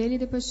no olho dele e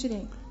depois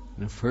tirei.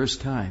 And the first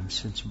time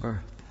since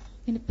birth,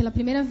 Ele, pela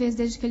primeira vez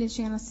desde que ele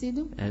tinha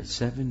nascido, at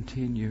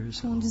 17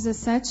 years com old,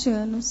 17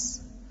 anos,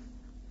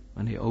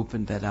 when he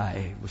opened that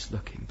eye, he was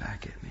looking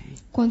back at me.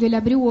 quando ele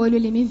abriu o olho,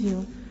 ele me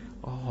viu.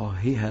 Oh,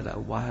 he had a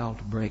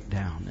wild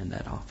breakdown in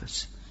that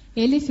office.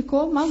 Ele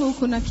ficou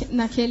maluco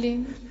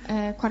naquele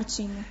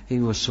quartinho. He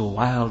was so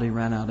wild he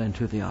ran out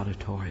into the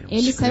auditorium.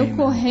 Ele saiu screaming.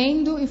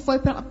 correndo e foi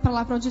para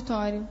lá para o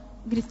auditório,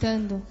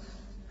 gritando.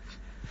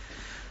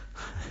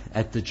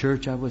 At the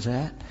church I was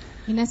at,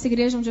 E nessa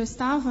igreja onde eu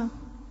estava,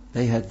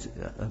 they had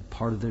a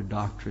part of their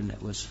doctrine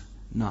that was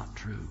not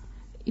true.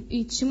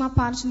 e tinha uma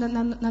parte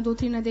na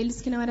doutrina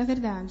deles que não era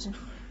verdade.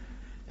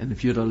 And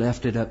if you'd have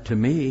left it up to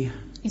me,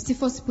 E se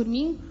fosse por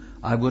mim,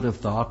 I would have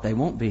thought they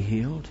won't be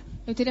healed.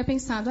 eu teria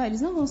pensado, eles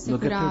não vão ser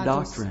Look at their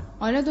curados. doctrine.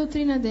 Olha a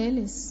doutrina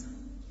deles.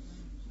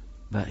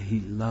 But he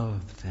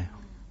loved them.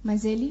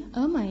 Mas ele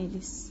ama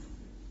eles.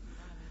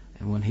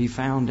 And when he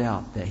found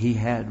out that he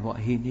had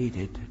what he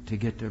needed to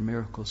get their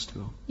miracles to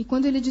him, E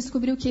quando ele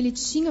descobriu que ele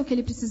tinha o que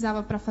ele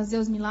precisava para fazer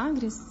os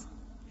milagres,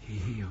 he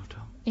healed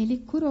them. ele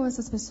curou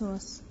essas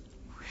pessoas.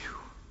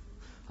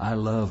 I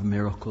love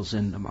miracles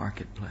in the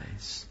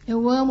marketplace.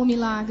 Eu amo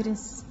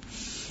milagres.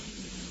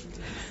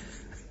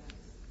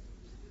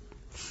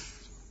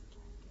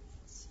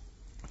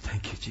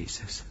 Thank you,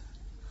 Jesus.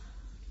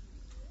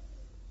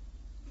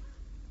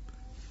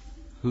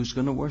 Who's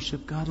going to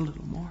worship God a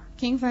little more?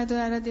 Quem vai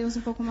adorar a Deus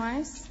um pouco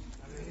mais?